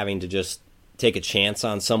having to just take a chance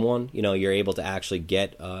on someone. You're able to actually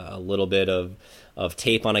get a little bit of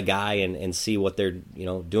tape on a guy and see what they're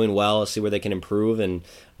doing well, see where they can improve, and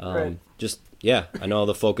Right. I know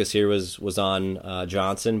the focus here was on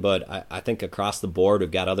Johnson, but I think across the board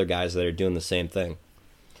we've got other guys that are doing the same thing.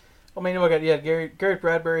 I mean, look at Garrett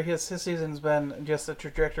Bradbury. His season's been just a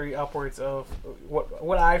trajectory upwards of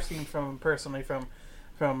what I've seen from him personally from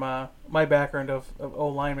my background of O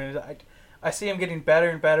lineman. I see him getting better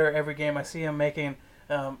and better every game. I see him making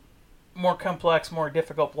more complex, more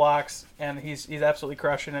difficult blocks, and he's absolutely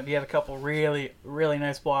crushing it. He had a couple really, really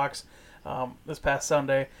nice blocks this past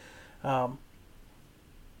Sunday. And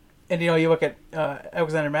you look at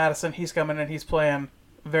Alexander Madison. He's coming in. He's playing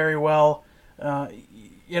very well.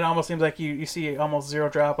 It almost seems like you see almost zero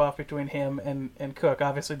drop off between him and Cook.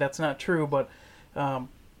 Obviously, that's not true, but I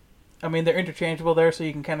mean they're interchangeable there, so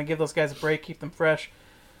you can kind of give those guys a break, keep them fresh.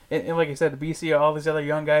 And like you said, the BC, all these other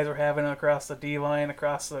young guys are having across the D line,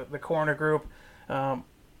 across the corner group.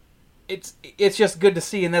 It's just good to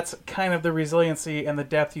see, and that's kind of the resiliency and the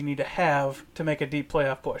depth you need to have to make a deep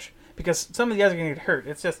playoff push. Because some of the guys are going to get hurt.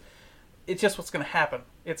 It's just what's going to happen.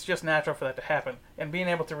 It's just natural for that to happen. And being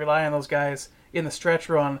able to rely on those guys in the stretch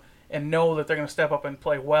run and know that they're going to step up and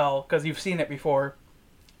play well because you've seen it before.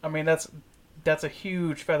 I mean, that's a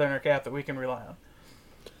huge feather in our cap that we can rely on.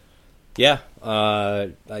 Yeah,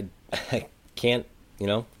 I can't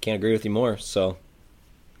agree with you more. So, all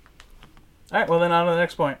right, well then on to the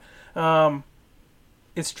next point.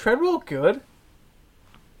 Is Treadwell good?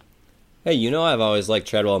 Hey, I've always liked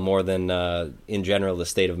Treadwell more than in general the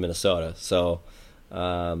state of Minnesota. So,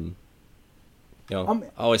 I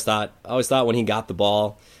always thought when he got the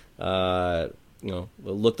ball,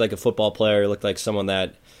 looked like a football player, looked like someone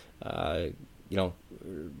that,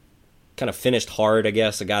 kind of finished hard, I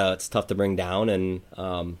guess, a guy that's tough to bring down. And,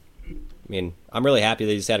 I'm really happy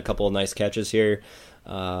that he's had a couple of nice catches here.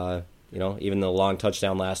 Even the long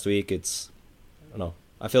touchdown last week,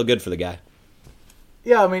 I feel good for the guy.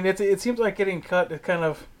 Yeah, I mean, it seems like getting cut it kind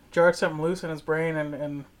of jarred something loose in his brain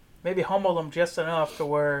and maybe humbled him just enough to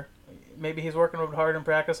where maybe he's working a little hard in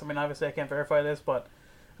practice. I mean, obviously I can't verify this, but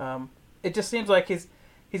it just seems like he's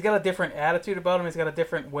got a different attitude about him. He's got a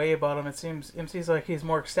different way about him. It seems like he's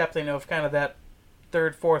more accepting of kind of that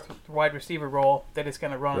 3rd, 4th wide receiver role that he's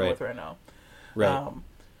kind of running with right now. Right.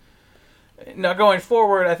 Now going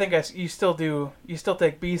forward, I think you still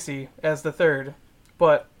take BC as the 3rd,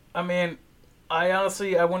 but I mean,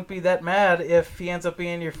 I wouldn't be that mad if he ends up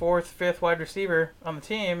being your 4th, 5th wide receiver on the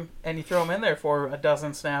team, and you throw him in there for a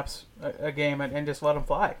dozen snaps a game and just let him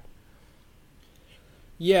fly.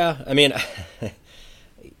 Yeah, I mean,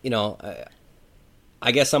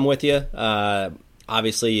 I guess I'm with you.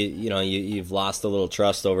 Obviously, you've lost a little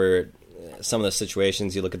trust over some of the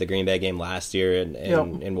situations. You look at the Green Bay game last year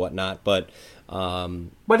and whatnot, but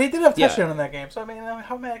he did have a touchdown in that game. So I mean,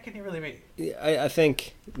 how mad can he really be? I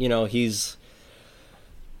think he's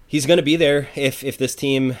going to be there if this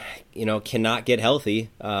team cannot get healthy.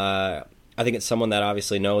 I think it's someone that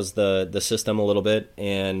obviously knows the system a little bit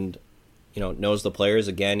and knows the players.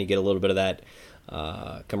 Again, you get a little bit of that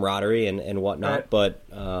camaraderie and whatnot, right. But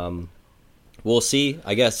we'll see.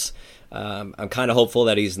 I guess I'm kind of hopeful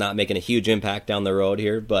that he's not making a huge impact down the road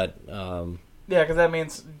here, but yeah, because that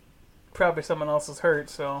means probably someone else is hurt.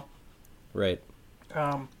 So right.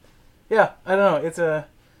 Yeah, I don't know.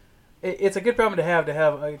 It's a good problem to have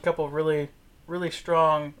a couple of really, really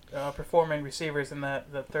strong performing receivers in the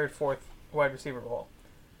 3rd, 4th wide receiver role.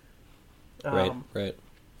 Right.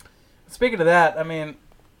 Speaking of that, I mean,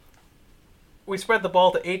 we spread the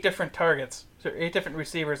ball to 8 different targets, so 8 different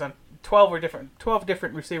receivers on 12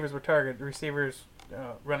 different receivers were targeted. Receivers,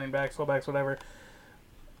 running backs, fullbacks, whatever.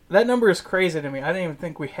 That number is crazy to me. I didn't even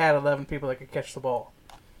think we had 11 people that could catch the ball.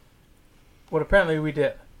 What apparently we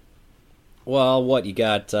did. Well, what you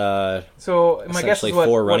got? So my guess essentially is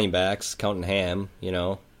four running backs, counting Ham.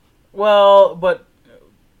 Well, but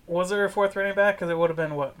was there a fourth running back? Because it would have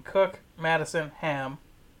been what? Cook, Madison, Ham,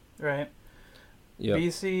 right? Yep.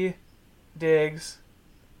 BC, Diggs,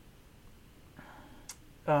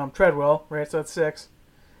 Treadwell, right? So that's 6.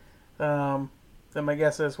 Then my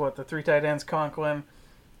guess is what? The 3 tight ends: Conklin,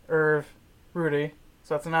 Irv, Rudy.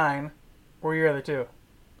 So that's 9. Where are your other 2?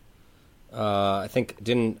 I think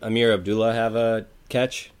didn't Amir Abdullah have a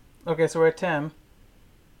catch? Okay, so we're at 10.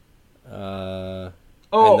 And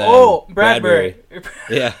then Bradbury.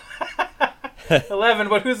 Yeah. 11,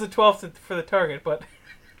 but who's the 12th for the target? But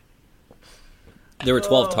There were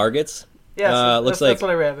 12 targets. yeah, that's what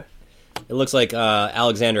I read. It looks like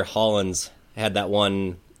Alexander Hollins had that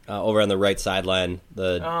one over on the right sideline.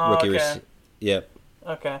 The rookie. Okay. Yep.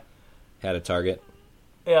 Okay. Had a target.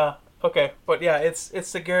 Yeah. Okay. But yeah, it's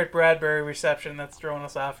the Garrett Bradbury reception that's throwing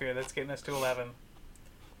us off here. That's getting us to 11.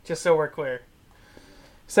 Just so we're clear.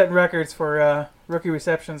 Setting records for rookie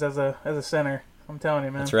receptions as a center. I'm telling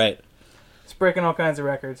you, man. That's right. It's breaking all kinds of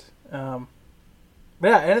records. But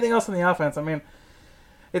yeah, anything else on the offense? I mean,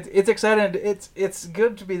 it's exciting. It's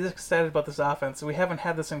good to be this excited about this offense. We haven't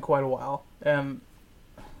had this in quite a while, and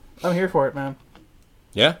I'm here for it, man.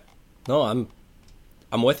 Yeah. No,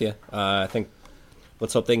 I'm with you. I think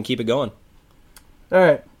let's hope they can keep it going. All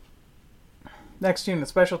right. Next unit,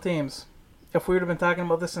 special teams. If we would have been talking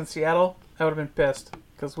about this in Seattle, I would have been pissed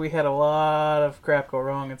because we had a lot of crap go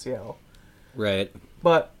wrong in Seattle. Right.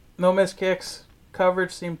 But no missed kicks.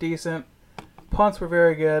 Coverage seemed decent. Punts were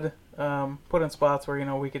very good. Put in spots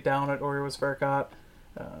where we could down it or it was fair caught.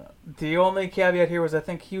 The only caveat here was I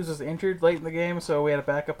think Hughes was injured late in the game, so we had a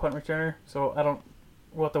backup punt returner. So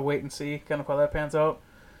we'll have to wait and see kind of how that pans out.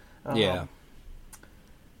 Yeah.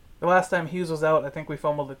 The last time Hughes was out, I think we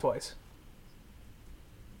fumbled it twice.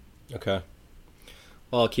 Okay.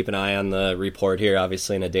 Well, I'll keep an eye on the report here,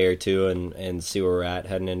 obviously, in a day or two, and see where we're at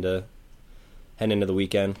heading into the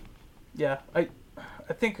weekend. Yeah, I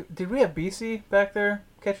think did we have BC back there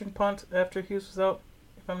catching punt after Hughes was out?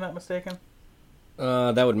 If I'm not mistaken.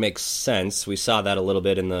 That would make sense. We saw that a little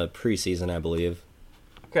bit in the preseason, I believe.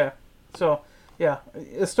 Okay, so yeah,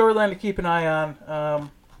 a storyline to keep an eye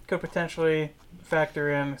on. Could potentially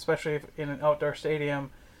factor in, especially if in an outdoor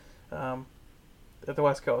stadium at the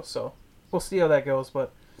West Coast. So we'll see how that goes.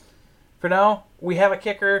 But for now, we have a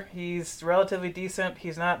kicker. He's relatively decent.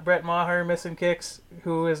 He's not Brett Maher missing kicks,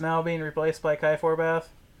 who is now being replaced by Kai Forbath,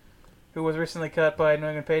 who was recently cut by New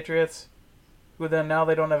England Patriots, who then now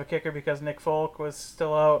they don't have a kicker because Nick Folk was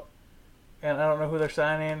still out, and I don't know who they're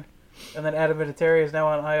signing. And then Adam Vinatieri is now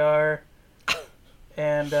on IR.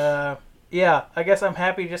 And yeah, I guess I'm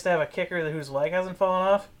happy just to have a kicker whose leg hasn't fallen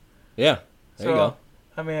off. Yeah, there you go.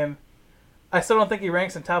 I mean, I still don't think he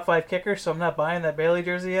ranks in top 5 kickers, so I'm not buying that Bailey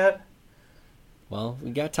jersey yet. Well,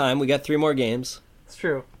 we got time. We got 3 more games. It's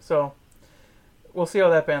true. So we'll see how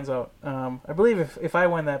that pans out. I believe if I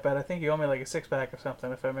win that bet, I think you owe me like a 6-pack or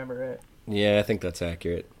something, if I remember right. Yeah, I think that's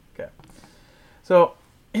accurate. Okay. So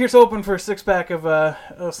here's hoping for a 6-pack of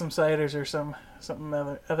some ciders or something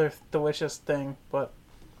other delicious thing. But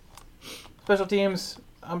special teams,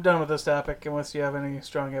 I'm done with this topic unless you have any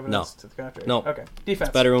strong evidence to the contrary. No. Okay. Defense.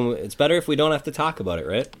 It's better if we don't have to talk about it,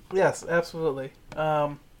 right? Yes, absolutely.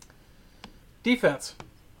 Defense.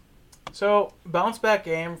 So, bounce back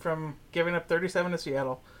game from giving up 37 to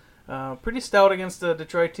Seattle. Pretty stout against the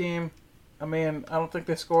Detroit team. I mean, I don't think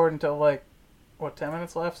they scored until 10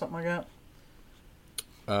 minutes left, something like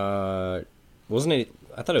that? Wasn't it?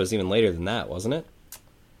 I thought it was even later than that, wasn't it?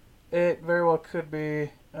 It very well could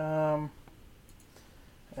be. And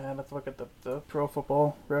I have to look at the Pro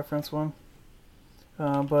Football Reference one.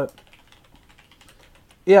 But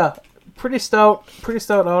yeah, pretty stout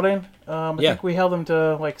outing. I think we held them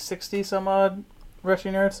to 60 some odd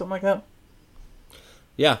rushing yards, something like that.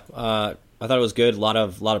 Yeah, I thought it was good. A lot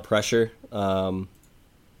of pressure.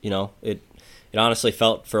 It honestly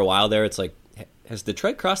felt for a while there. It's like, has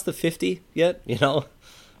Detroit crossed the 50 yet? You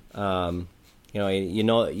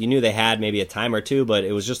knew they had maybe a time or two, but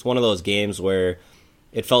it was just one of those games where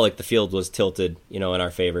it felt like the field was tilted, in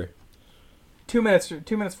our favor. 2 minutes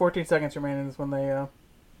 14 seconds remaining is when they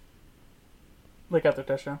got their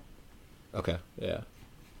touchdown. Okay, yeah.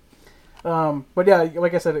 But yeah,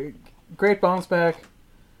 like I said, a great bounce back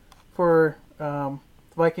for the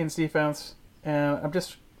Vikings defense, and I'm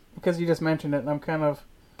just because you just mentioned it, and I'm kind of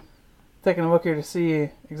taking a look here to see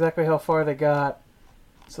exactly how far they got.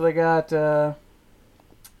 So they got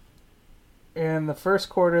in the first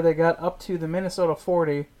quarter they got up to the Minnesota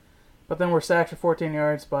 40, but then were sacked for 14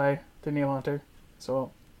 yards by Daniil Hunter.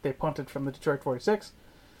 So they punted from the Detroit 46.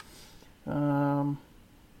 Got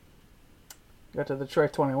to the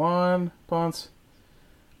Detroit 21 punts.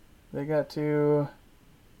 They got to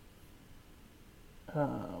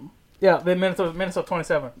the Minnesota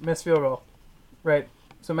 27 missed field goal. Right.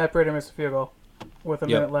 So Matt Breida missed a field goal with a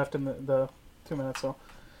minute left in the 2 minutes. So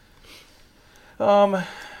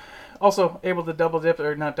also able to able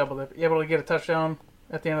to get a touchdown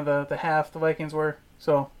at the end of the half. The Vikings were.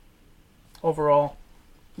 So overall,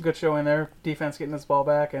 good showing there. Defense getting this ball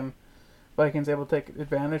back, and Vikings able to take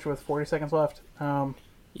advantage with 40 seconds left.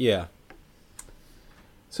 Yeah.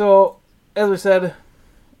 So, as we said,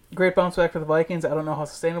 great bounce back for the Vikings. I don't know how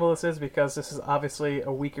sustainable this is because this is obviously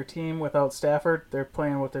a weaker team without Stafford. They're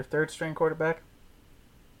playing with their third-string quarterback.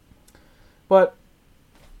 But,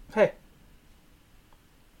 hey,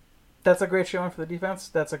 that's a great showing for the defense.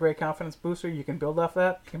 That's a great confidence booster. You can build off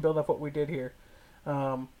that. You can build off what we did here.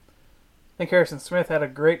 I think Harrison Smith had a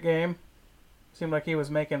great game. Seemed like he was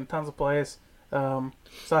making tons of plays.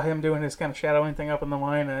 Saw him doing his kind of shadowing thing up in the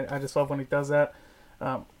line. I just love when he does that.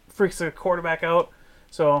 Freaks the quarterback out.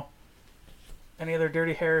 So, any other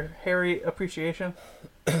Dirty Harry appreciation?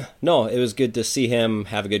 No, it was good to see him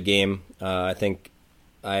have a good game. I think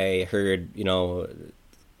I heard, a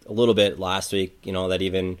little bit last week, that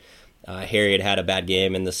even Harry had a bad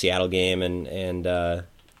game in the Seattle game, and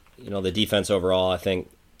the defense overall, I think,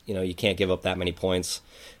 you can't give up that many points.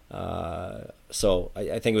 So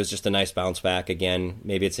I think it was just a nice bounce back. Again,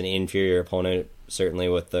 maybe it's an inferior opponent, certainly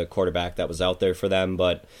with the quarterback that was out there for them.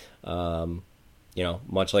 But,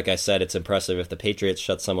 much like I said, it's impressive if the Patriots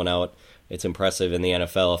shut someone out. It's impressive in the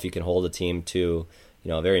NFL if you can hold a team to,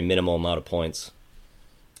 a very minimal amount of points.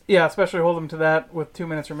 Yeah, especially hold them to that with 2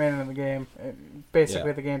 minutes remaining in the game.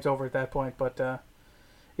 Basically, the game's over at that point. But,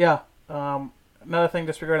 another thing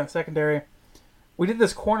just regarding the secondary. We did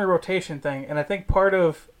this corner rotation thing, and I think part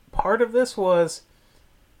of this was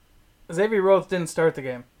Xavier Rhodes didn't start the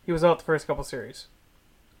game. He was out the first couple series.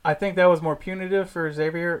 I think that was more punitive for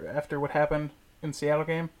Xavier after what happened in the Seattle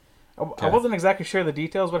game. I wasn't exactly sure the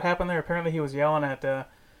details what happened there. Apparently he was yelling at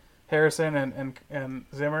Harrison and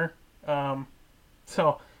Zimmer.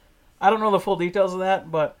 So I don't know the full details of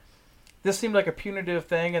that, but this seemed like a punitive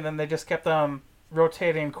thing, and then they just kept on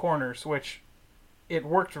rotating corners, which it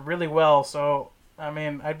worked really well. So, I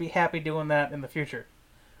mean, I'd be happy doing that in the future.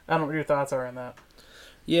 I don't know what your thoughts are on that.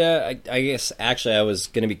 Yeah, I guess actually I was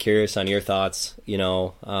going to be curious on your thoughts. I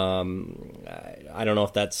don't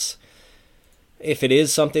know if it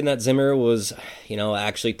is something that Zimmer was,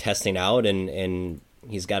 actually testing out, and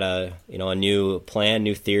he's got a new plan,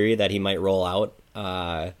 new theory that he might roll out.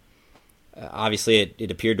 Obviously,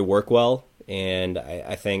 it appeared to work well, and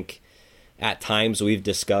I think at times we've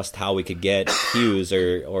discussed how we could get Hughes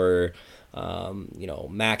or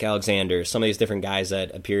Mac Alexander, some of these different guys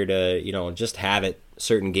that appear to, just have it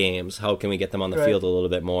certain games. How can we get them on the field a little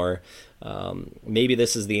bit more? Maybe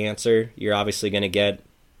this is the answer. You're obviously going to get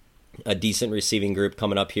a decent receiving group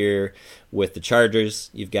coming up here with the Chargers.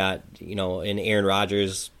 You've got, an Aaron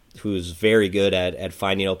Rodgers who's very good at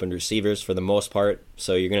finding open receivers for the most part.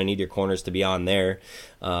 So you're going to need your corners to be on there.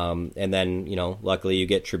 And then, luckily you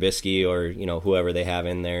get Trubisky or, whoever they have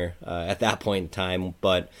in there at that point in time.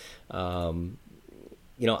 But, I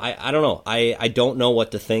don't know. I don't know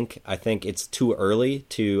what to think. I think it's too early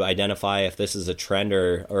to identify if this is a trend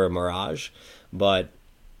or a mirage. But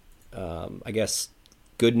I guess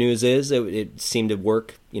good news is it seemed to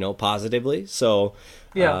work, positively. So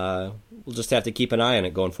we'll just have to keep an eye on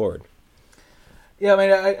it going forward. Yeah, I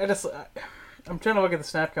mean, I'm trying to look at the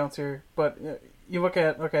snap counts here, but you look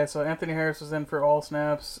at, so Anthony Harris was in for all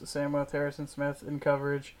snaps, same with Harrison Smith in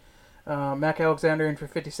coverage. Mac Alexander in for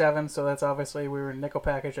 57, so that's obviously we were in nickel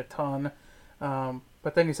package a ton.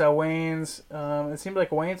 But then you saw Waynes. It seemed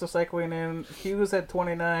like Waynes was cycling in. Hughes at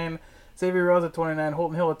 29, Xavier Rhodes at 29,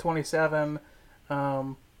 Holton Hill at 27.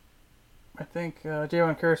 I think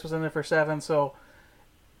Jalen Kearse was in there for 7. So,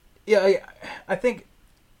 yeah, I think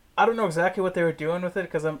I don't know exactly what they were doing with it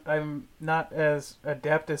because I'm not as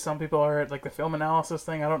adept as some people are at like the film analysis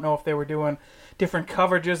thing. I don't know if they were doing different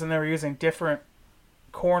coverages and they were using different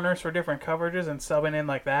corners for different coverages and subbing in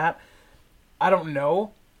like that. I don't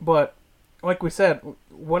know, but like we said,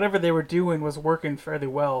 whatever they were doing was working fairly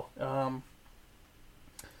well.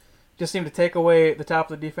 Just seemed to take away the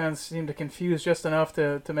top of the defense, seemed to confuse just enough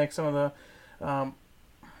to make some of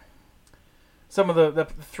the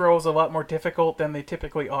throws a lot more difficult than they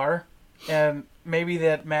typically are, and maybe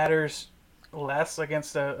that matters less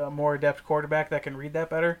against a more adept quarterback that can read that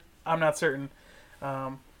better. I'm not certain.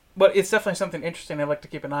 But it's definitely something interesting I'd like to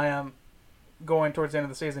keep an eye on going towards the end of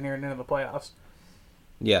the season here and into the playoffs.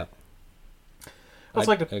 Yeah. I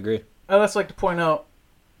agree. I'd also like to point out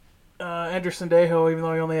Andrew Sendejo, even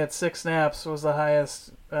though he only had 6 snaps, was the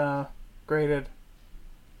highest graded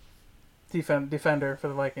defender for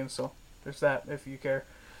the Vikings. So there's that, if you care.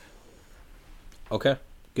 Okay,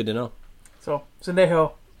 good to know. So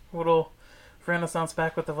Sendejo, little renaissance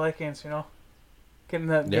back with the Vikings, getting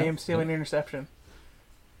that game-stealing interception.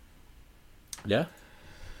 Yeah.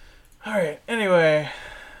 All right. Anyway,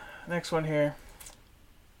 next one here.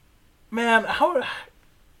 Man,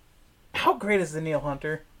 how great is Danielle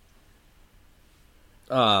Hunter?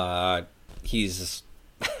 He's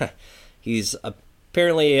he's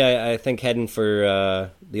apparently I think heading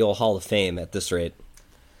for the old Hall of Fame at this rate.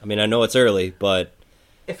 I mean, I know it's early, but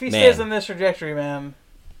if he stays on this trajectory, man,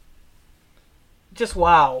 just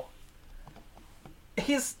wow.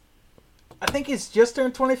 I think he's just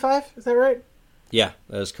turned 25. Is that right? Yeah,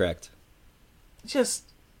 that is correct. Just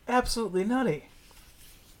absolutely nutty.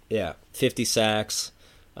 Yeah, 50 sacks,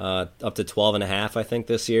 up to 12 and a half, I think,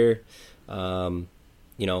 this year.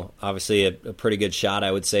 Obviously a pretty good shot,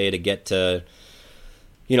 I would say, to get to,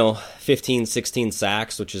 15, 16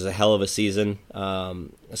 sacks, which is a hell of a season,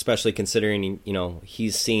 especially considering,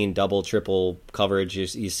 he's seen double, triple coverage.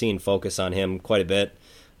 He's seen focus on him quite a bit.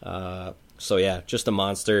 So, yeah, just a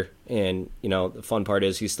monster. And, the fun part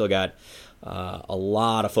is he's still got a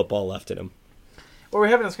lot of football left in him. Well, we're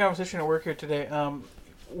having this conversation at work here today.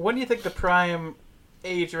 When do you think the prime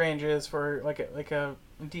age range is for like a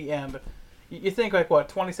D end? You think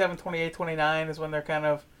 27, 28, 29 is when they're kind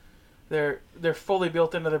of they're fully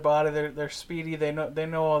built into their body. They're speedy. They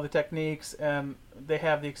know all the techniques, and they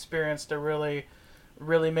have the experience to really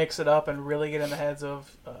mix it up and really get in the heads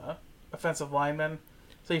of offensive linemen.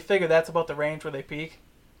 So you figure that's about the range where they peak.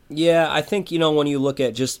 Yeah, I think when you look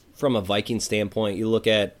at just from a Viking standpoint, you look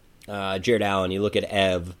at Jared Allen, you look at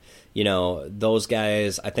Ev, those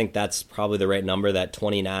guys, I think that's probably the right number, that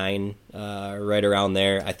 29, right around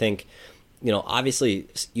there. I think, obviously,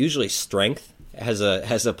 usually strength has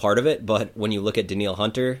a part of it, but when you look at Danielle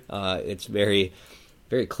Hunter, it's very,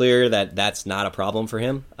 very clear that that's not a problem for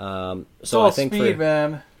him. So I think speed,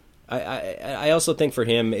 man. I also think for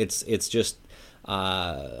him, it's just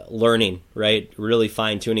learning, right? Really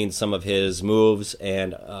fine tuning some of his moves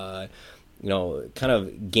and kind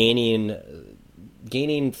of gaining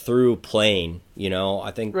through playing.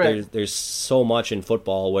 I think there's so much in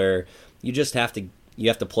football where you just have to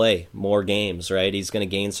play more games, right? He's going to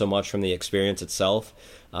gain so much from the experience itself,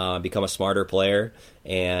 become a smarter player,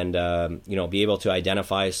 and be able to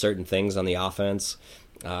identify certain things on the offense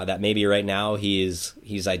that maybe right now he's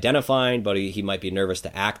identifying, but he might be nervous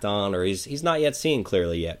to act on, or he's not yet seeing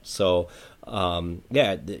clearly yet. So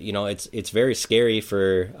it's very scary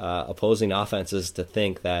for opposing offenses to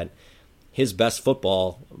think that his best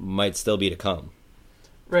football might still be to come.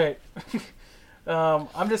 Right.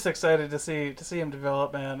 I'm just excited to see him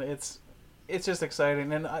develop, man. It's just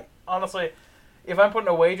exciting, and I honestly, if I'm putting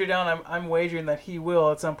a wager down, I'm wagering that he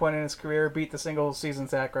will at some point in his career beat the single season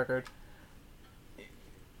sack record.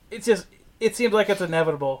 It seems like it's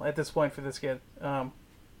inevitable at this point for this kid.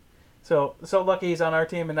 So lucky he's on our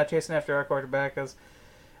team and not chasing after our quarterback, because,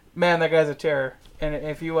 man, that guy's a terror. And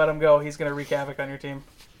if you let him go, he's going to wreak havoc on your team.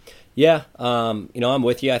 Yeah, I'm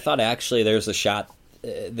with you. I thought actually there's a shot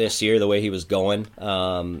this year the way he was going.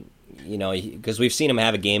 Because we've seen him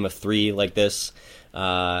have a game of 3 like this.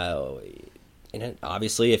 And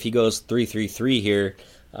obviously, if he goes 3-3-3 here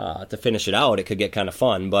to finish it out, it could get kind of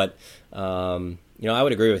fun. But I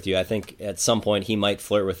would agree with you. I think at some point he might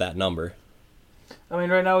flirt with that number. I mean,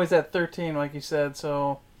 right now he's at 13, like you said.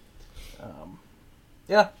 So,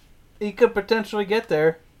 yeah, he could potentially get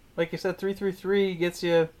there. Like you said, 3-3-3 gets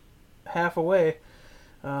you half away.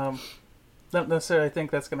 Don't necessarily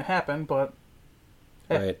think that's going to happen, but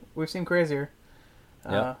hey, right. We've seen crazier.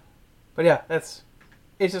 Yep. But yeah, it's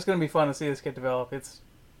just going to be fun to see this kid develop. It's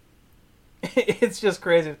just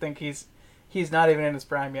crazy to think he's not even in his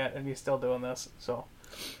prime yet, and he's still doing this. So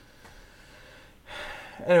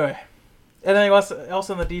anyway, anything else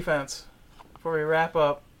on the defense before we wrap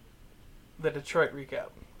up the Detroit recap?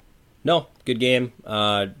 No, good game.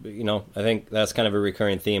 I think that's kind of a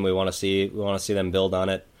recurring theme we want to see. We want to see them build on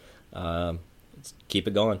it. Let's keep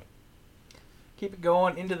it going. Keep it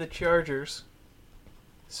going into the Chargers.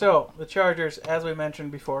 So, the Chargers, as we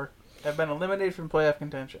mentioned before, have been eliminated from playoff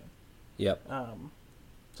contention. Yep.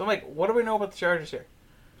 So, Mike, what do we know about the Chargers here?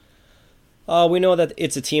 We know that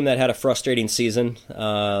it's a team that had a frustrating season.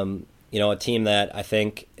 a team that I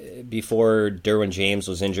think before Derwin James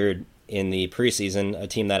was injured in the preseason, a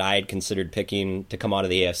team that I had considered picking to come out of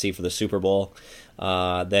the AFC for the Super Bowl.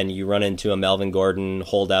 Then you run into a Melvin Gordon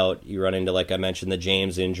holdout. You run into, like I mentioned, the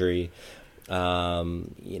James injury. They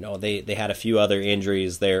had a few other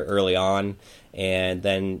injuries there early on, and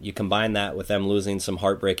then you combine that with them losing some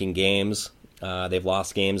heartbreaking games. They've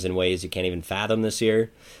lost games in ways you can't even fathom this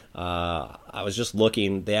year. I was just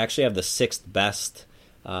looking; they actually have the sixth best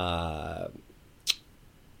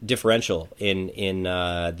differential in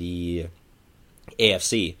the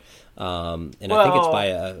AFC, and I think it's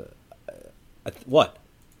by what?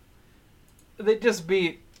 They just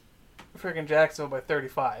beat freaking Jacksonville by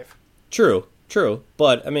 35. True,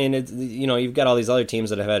 but I mean, you've got all these other teams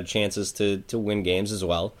that have had chances to win games as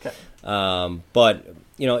well. Okay. But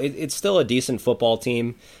it's still a decent football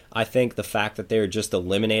team. I think the fact that they're just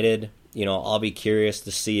eliminated, I'll be curious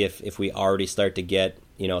to see if we already start to get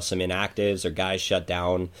some inactives or guys shut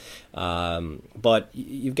down. But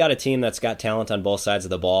you've got a team that's got talent on both sides of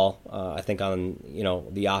the ball. I think on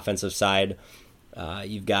the offensive side,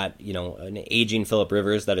 you've got an aging Phillip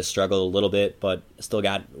Rivers that has struggled a little bit, but still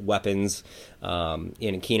got weapons.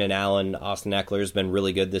 Keenan Allen, Austin Eckler's been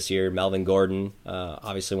really good this year. Melvin Gordon,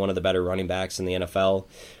 obviously one of the better running backs in the NFL.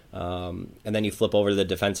 And then you flip over to the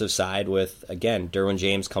defensive side with, again, Derwin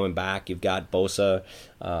James coming back. You've got Bosa.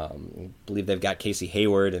 I believe they've got Casey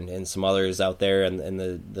Hayward and some others out there in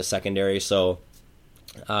the secondary. So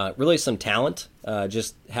really some talent.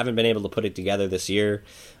 Just haven't been able to put it together this year.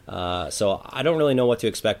 So I don't really know what to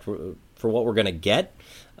expect for what we're going to get.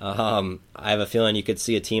 I have a feeling you could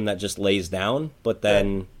see a team that just lays down. But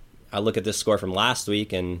then I look at this score from last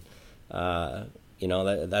week, and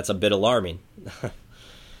that's a bit alarming.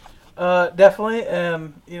 Definitely,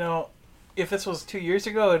 and if this was 2 years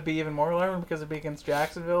ago, it'd be even more alarming because it'd be against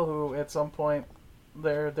Jacksonville, who at some point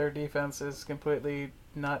their defense is completely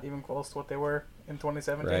not even close to what they were in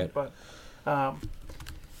 2017. Right. But I'm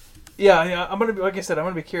gonna be, like I said, I'm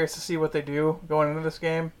gonna be curious to see what they do going into this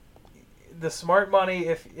game. The smart money,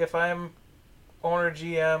 if I'm owner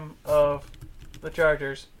GM of the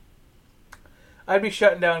Chargers, I'd be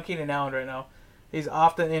shutting down Keenan Allen right now. He's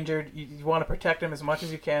often injured. You want to protect him as much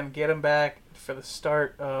as you can. Get him back for the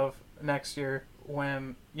start of next year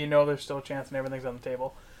when there's still a chance and everything's on the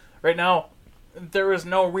table. Right now, there is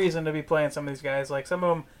no reason to be playing some of these guys. Like some of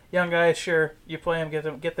them, young guys, sure, you play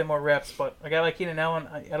them, get them more reps. But a guy like Keenan Allen,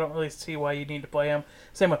 I don't really see why you need to play him.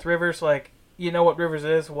 Same with Rivers. Like, you know what Rivers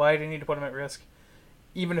is. Why do you need to put him at risk?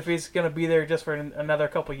 Even if he's going to be there just for another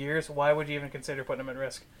couple years, why would you even consider putting him at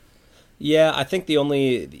risk? Yeah, I think the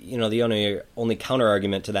only counter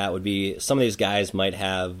argument to that would be some of these guys might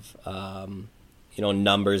have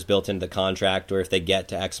numbers built into the contract, or if they get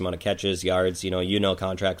to X amount of catches, yards,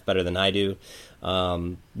 contracts better than I do.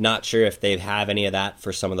 Not sure if they have any of that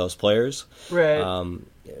for some of those players. Right.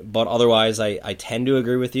 But otherwise, I tend to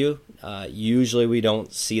agree with you. Usually we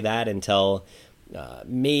don't see that until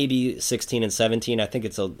maybe 16 and 17. I think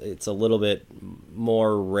it's a little bit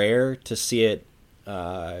more rare to see it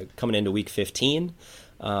coming into week 15.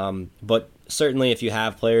 But certainly if you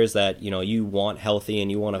have players that, you want healthy and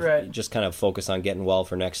you want to just kind of focus on getting well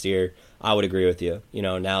for next year, I would agree with you.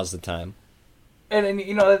 Now's the time. And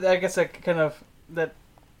I guess that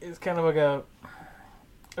is kind of like a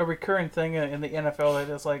recurring thing in the NFL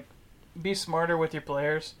that is like, be smarter with your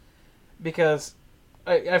players, because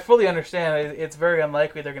I fully understand it's very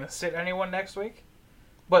unlikely they're going to sit anyone next week,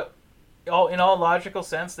 but in all logical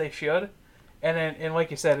sense they should. And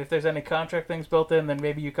like you said, if there's any contract things built in, then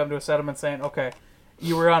maybe you come to a settlement saying, okay,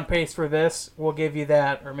 you were on pace for this, we'll give you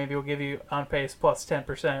that, or maybe we'll give you on pace plus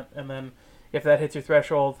 10%, and then if that hits your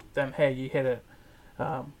threshold, then hey, you hit it.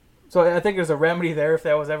 So I think there's a remedy there if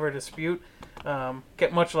that was ever a dispute.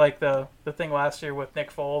 Get much like the thing last year with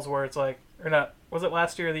Nick Foles, where it's like, or not, was it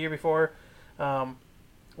last year or the year before,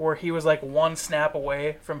 where he was like one snap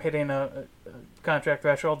away from hitting a contract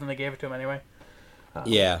threshold, and they gave it to him anyway.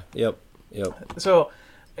 Yep. So,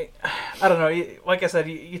 I don't know. Like I said,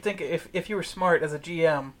 you think if you were smart as a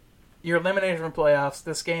GM, you're eliminated from playoffs.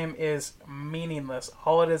 This game is meaningless.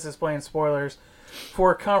 All it is playing spoilers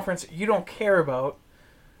for a conference you don't care about.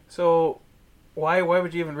 So, why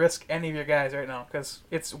would you even risk any of your guys right now? Because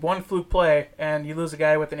it's one fluke play, and you lose a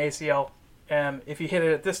guy with an ACL. And if you hit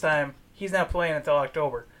it at this time, he's not playing until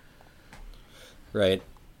October. Right.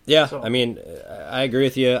 Yeah, so. I mean, I agree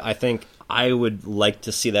with you. I think I would like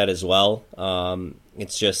to see that as well.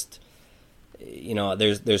 It's just,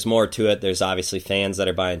 there's more to it. There's obviously fans that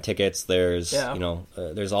are buying tickets. There's,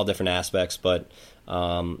 there's all different aspects. But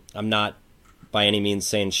I'm not by any means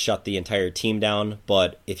saying shut the entire team down.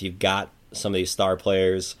 But if you've got some of these star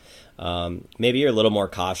players, maybe you're a little more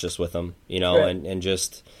cautious with them, Right. and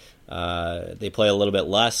just they play a little bit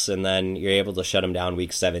less, and then you're able to shut them down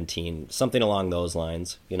week 17, something along those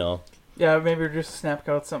lines, Yeah, maybe just a snap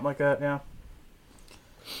count, something like that. Yeah.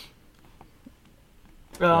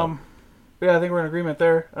 Yeah, I think we're in agreement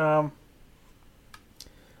there.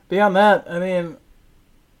 Beyond that, I mean,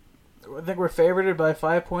 I think we're favorited by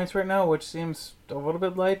 5 points right now, which seems a little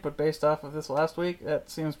bit light, but based off of this last week, that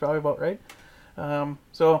seems probably about right.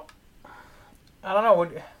 So, I don't know.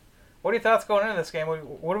 What are your thoughts going into this game?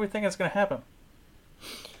 What do we think is going to happen?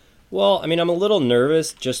 Well, I mean, I'm a little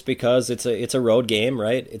nervous just because it's a road game,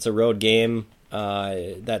 right? It's a road game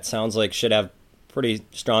that sounds like should have pretty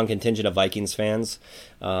strong contingent of Vikings fans,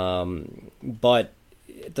 but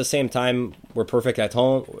at the same time, we're perfect at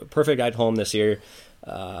home this year.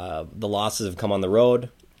 The losses have come on the road.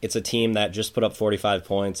 It's a team that just put up 45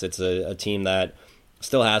 points. It's a team that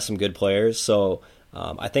still has some good players, so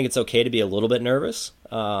I think it's okay to be a little bit nervous.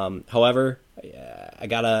 However, I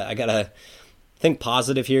gotta think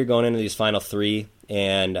positive here going into these final three,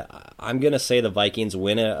 and I'm gonna say the Vikings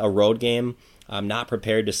win a road game. I'm not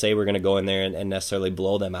prepared to say we're gonna go in there and necessarily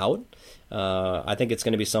blow them out. I think it's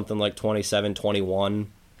going to be something like 27-21.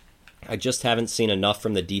 I just haven't seen enough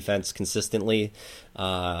from the defense consistently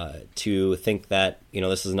to think that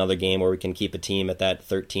this is another game where we can keep a team at that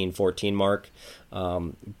 13-14 mark.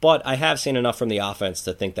 But I have seen enough from the offense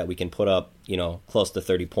to think that we can put up close to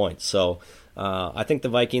 30 points. So I think the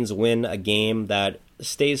Vikings win a game that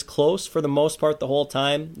stays close for the most part the whole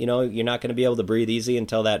time. You're not going to be able to breathe easy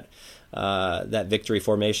until that victory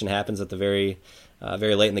formation happens at the very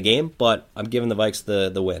late in the game. But I'm giving the Vikes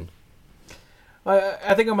the win.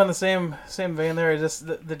 I think I'm in the same vein there. Just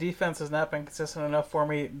the defense has not been consistent enough for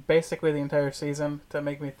me basically the entire season to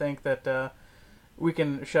make me think that we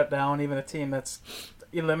can shut down even a team that's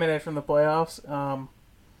eliminated from the playoffs.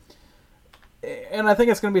 And I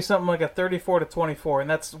think it's going to be something like a 34-24, and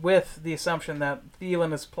that's with the assumption that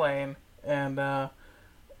Thielen is playing. And I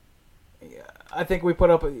think we put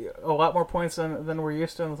up a lot more points than we're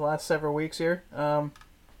used to in the last several weeks here.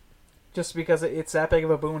 Just because it's that big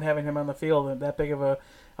of a boon having him on the field and that big of a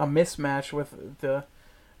mismatch with the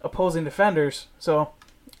opposing defenders. So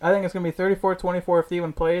I think it's going to be 34-24 if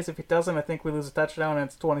Thielen plays. If he doesn't, I think we lose a touchdown and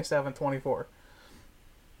it's 27-24.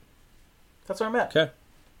 That's where I'm at. Okay.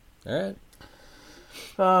 All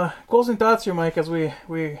right. Closing thoughts here, Mike, as we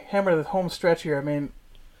hammer the home stretch here. I mean,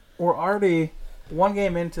 we're already one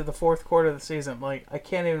game into the fourth quarter of the season. Like, I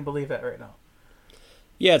can't even believe that right now.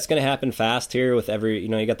 Yeah, it's going to happen fast here with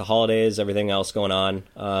you got the holidays, everything else going on.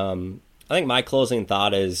 I think my closing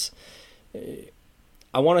thought is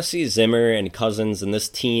I want to see Zimmer and Cousins and this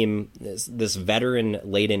team, this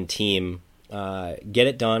veteran-laden team, get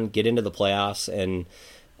it done, get into the playoffs, and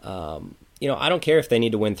I don't care if they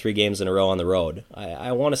need to win 3 games in a row on the road.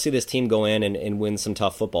 I want to see this team go in and win some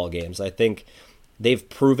tough football games. I think they've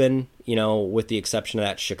proven, with the exception of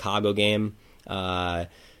that Chicago game,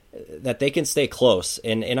 that they can stay close.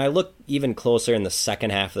 And I look even closer in the second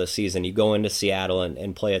half of the season. You go into Seattle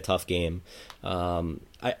and play a tough game.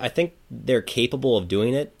 I think they're capable of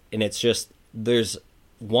doing it, and it's just there's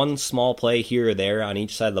one small play here or there on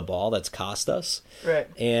each side of the ball that's cost us. Right.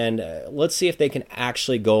 And let's see if they can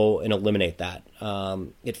actually go and eliminate that.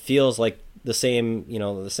 It feels like the same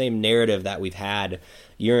narrative that we've had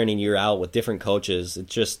year in and year out with different coaches.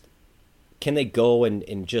 It's just, can they go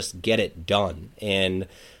and just get it done? And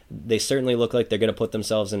they certainly look like they're going to put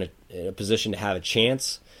themselves in a position to have a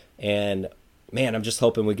chance. And, man, I'm just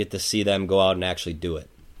hoping we get to see them go out and actually do it.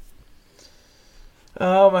 I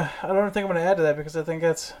don't think I'm going to add to that because I think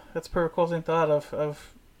that's perfect closing thought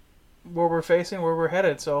of where we're facing, where we're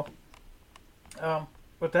headed. So,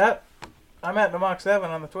 with that, I'm at Namox7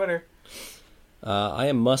 on the Twitter. I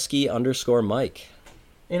am Muskie_Mike.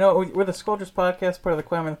 We're the Scolders Podcast, part of the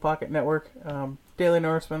Clam in the Pocket Network. Daily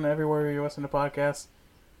Norseman, everywhere you listen to podcasts.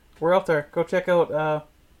 We're out there. Go check out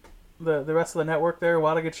the rest of the network there. A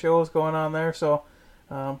lot of good shows going on there. So,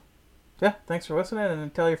 thanks for listening.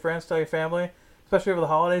 And tell your friends, tell your family. Especially over the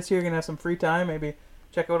holidays here, you're going to have some free time. Maybe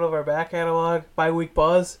check out our back catalog. Bi-Week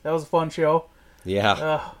Buzz. That was a fun show.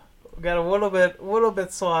 Yeah. Got a little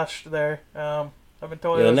bit sloshed there. I've been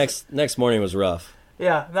told the next morning was rough.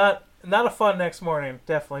 Yeah, not a fun next morning,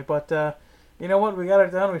 definitely. But you know what? We got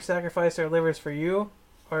it done. We sacrificed our livers for you,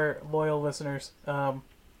 our loyal listeners. But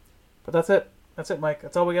that's it. That's it, Mike.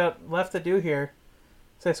 That's all we got left to do here.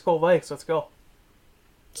 Say Skull Vikes. Let's go.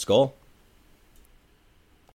 Skull.